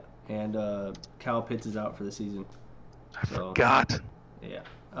 Yeah, and Kyle Pitts is out for the season. I forgot. Yeah.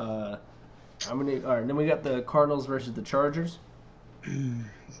 All right. Then we got the Cardinals versus the Chargers.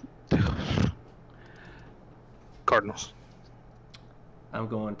 Cardinals. I'm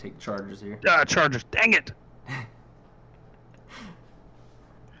going to take Chargers here. Chargers. Dang it.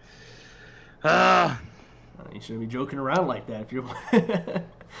 You shouldn't be joking around like that if you're.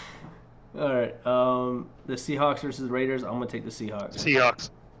 All right. The Seahawks versus the Raiders. I'm gonna take the Seahawks. Seahawks.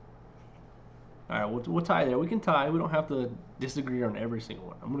 All right. We'll tie there. We can tie. We don't have to disagree on every single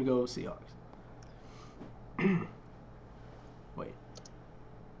one. I'm gonna go Seahawks. Wait.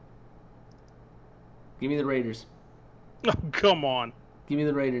 Give me the Raiders. Oh, come on. Give me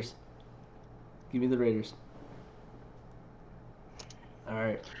the Raiders. Give me the Raiders. All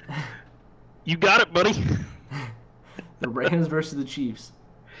right. You got it, buddy. The Rams versus the Chiefs.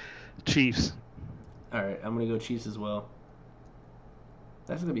 Chiefs. All right, I'm gonna go Chiefs as well.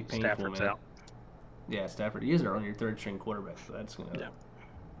 That's gonna be painful, Stafford's man. out. Yeah, Stafford. You guys are on your third string quarterback, so that's gonna. Yeah.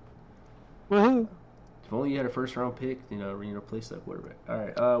 Woohoo! If only you had a first round pick, replace that quarterback. All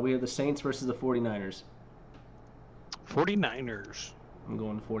right, we have the Saints versus the 49ers. 49ers. I'm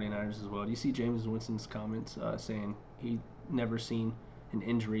going to 49ers as well. Do you see James Winston's comments saying he never seen an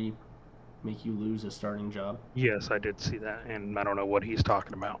injury make you lose a starting job? Yes, I did see that, and I don't know what he's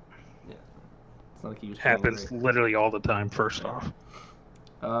talking about. Yeah, it's not like he was. Happens literally all the time. First off,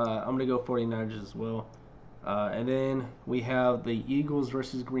 I'm gonna go 49ers as well, and then we have the Eagles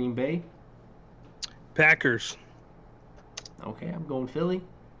versus Green Bay. Packers. Okay, I'm going Philly.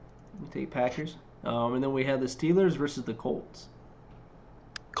 We take Packers, and then we have the Steelers versus the Colts.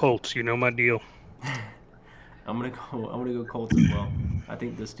 Colts, you know my deal. I'm gonna go Colts as well. I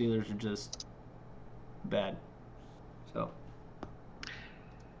think the Steelers are just bad. So.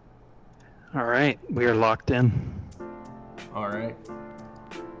 All right, we are locked in. All right.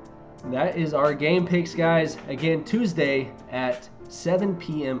 That is our game picks, guys. Again, Tuesday at 7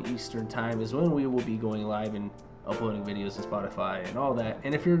 p.m. Eastern Time is when we will be going live and uploading videos to Spotify and all that.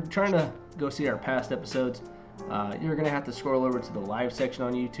 And if you're trying to go see our past episodes, you're gonna have to scroll over to the live section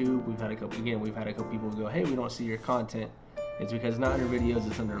on YouTube. We've had a couple people go, "Hey, we don't see your content." It's because not under videos,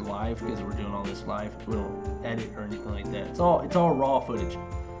 it's under live, because we're doing all this live. We don't edit or anything like that. It's all raw footage.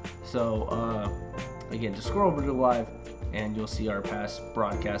 So again, just scroll over to live and you'll see our past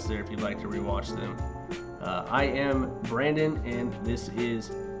broadcasts there if you'd like to rewatch them. I am Brandon and this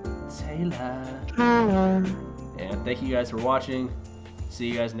is Taylor. And thank you guys for watching. See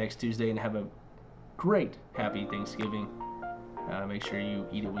you guys next Tuesday and have a great happy Thanksgiving. Make sure you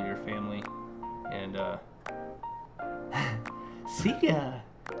eat it with your family. And see ya.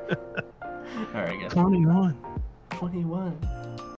 All right, guys. 21.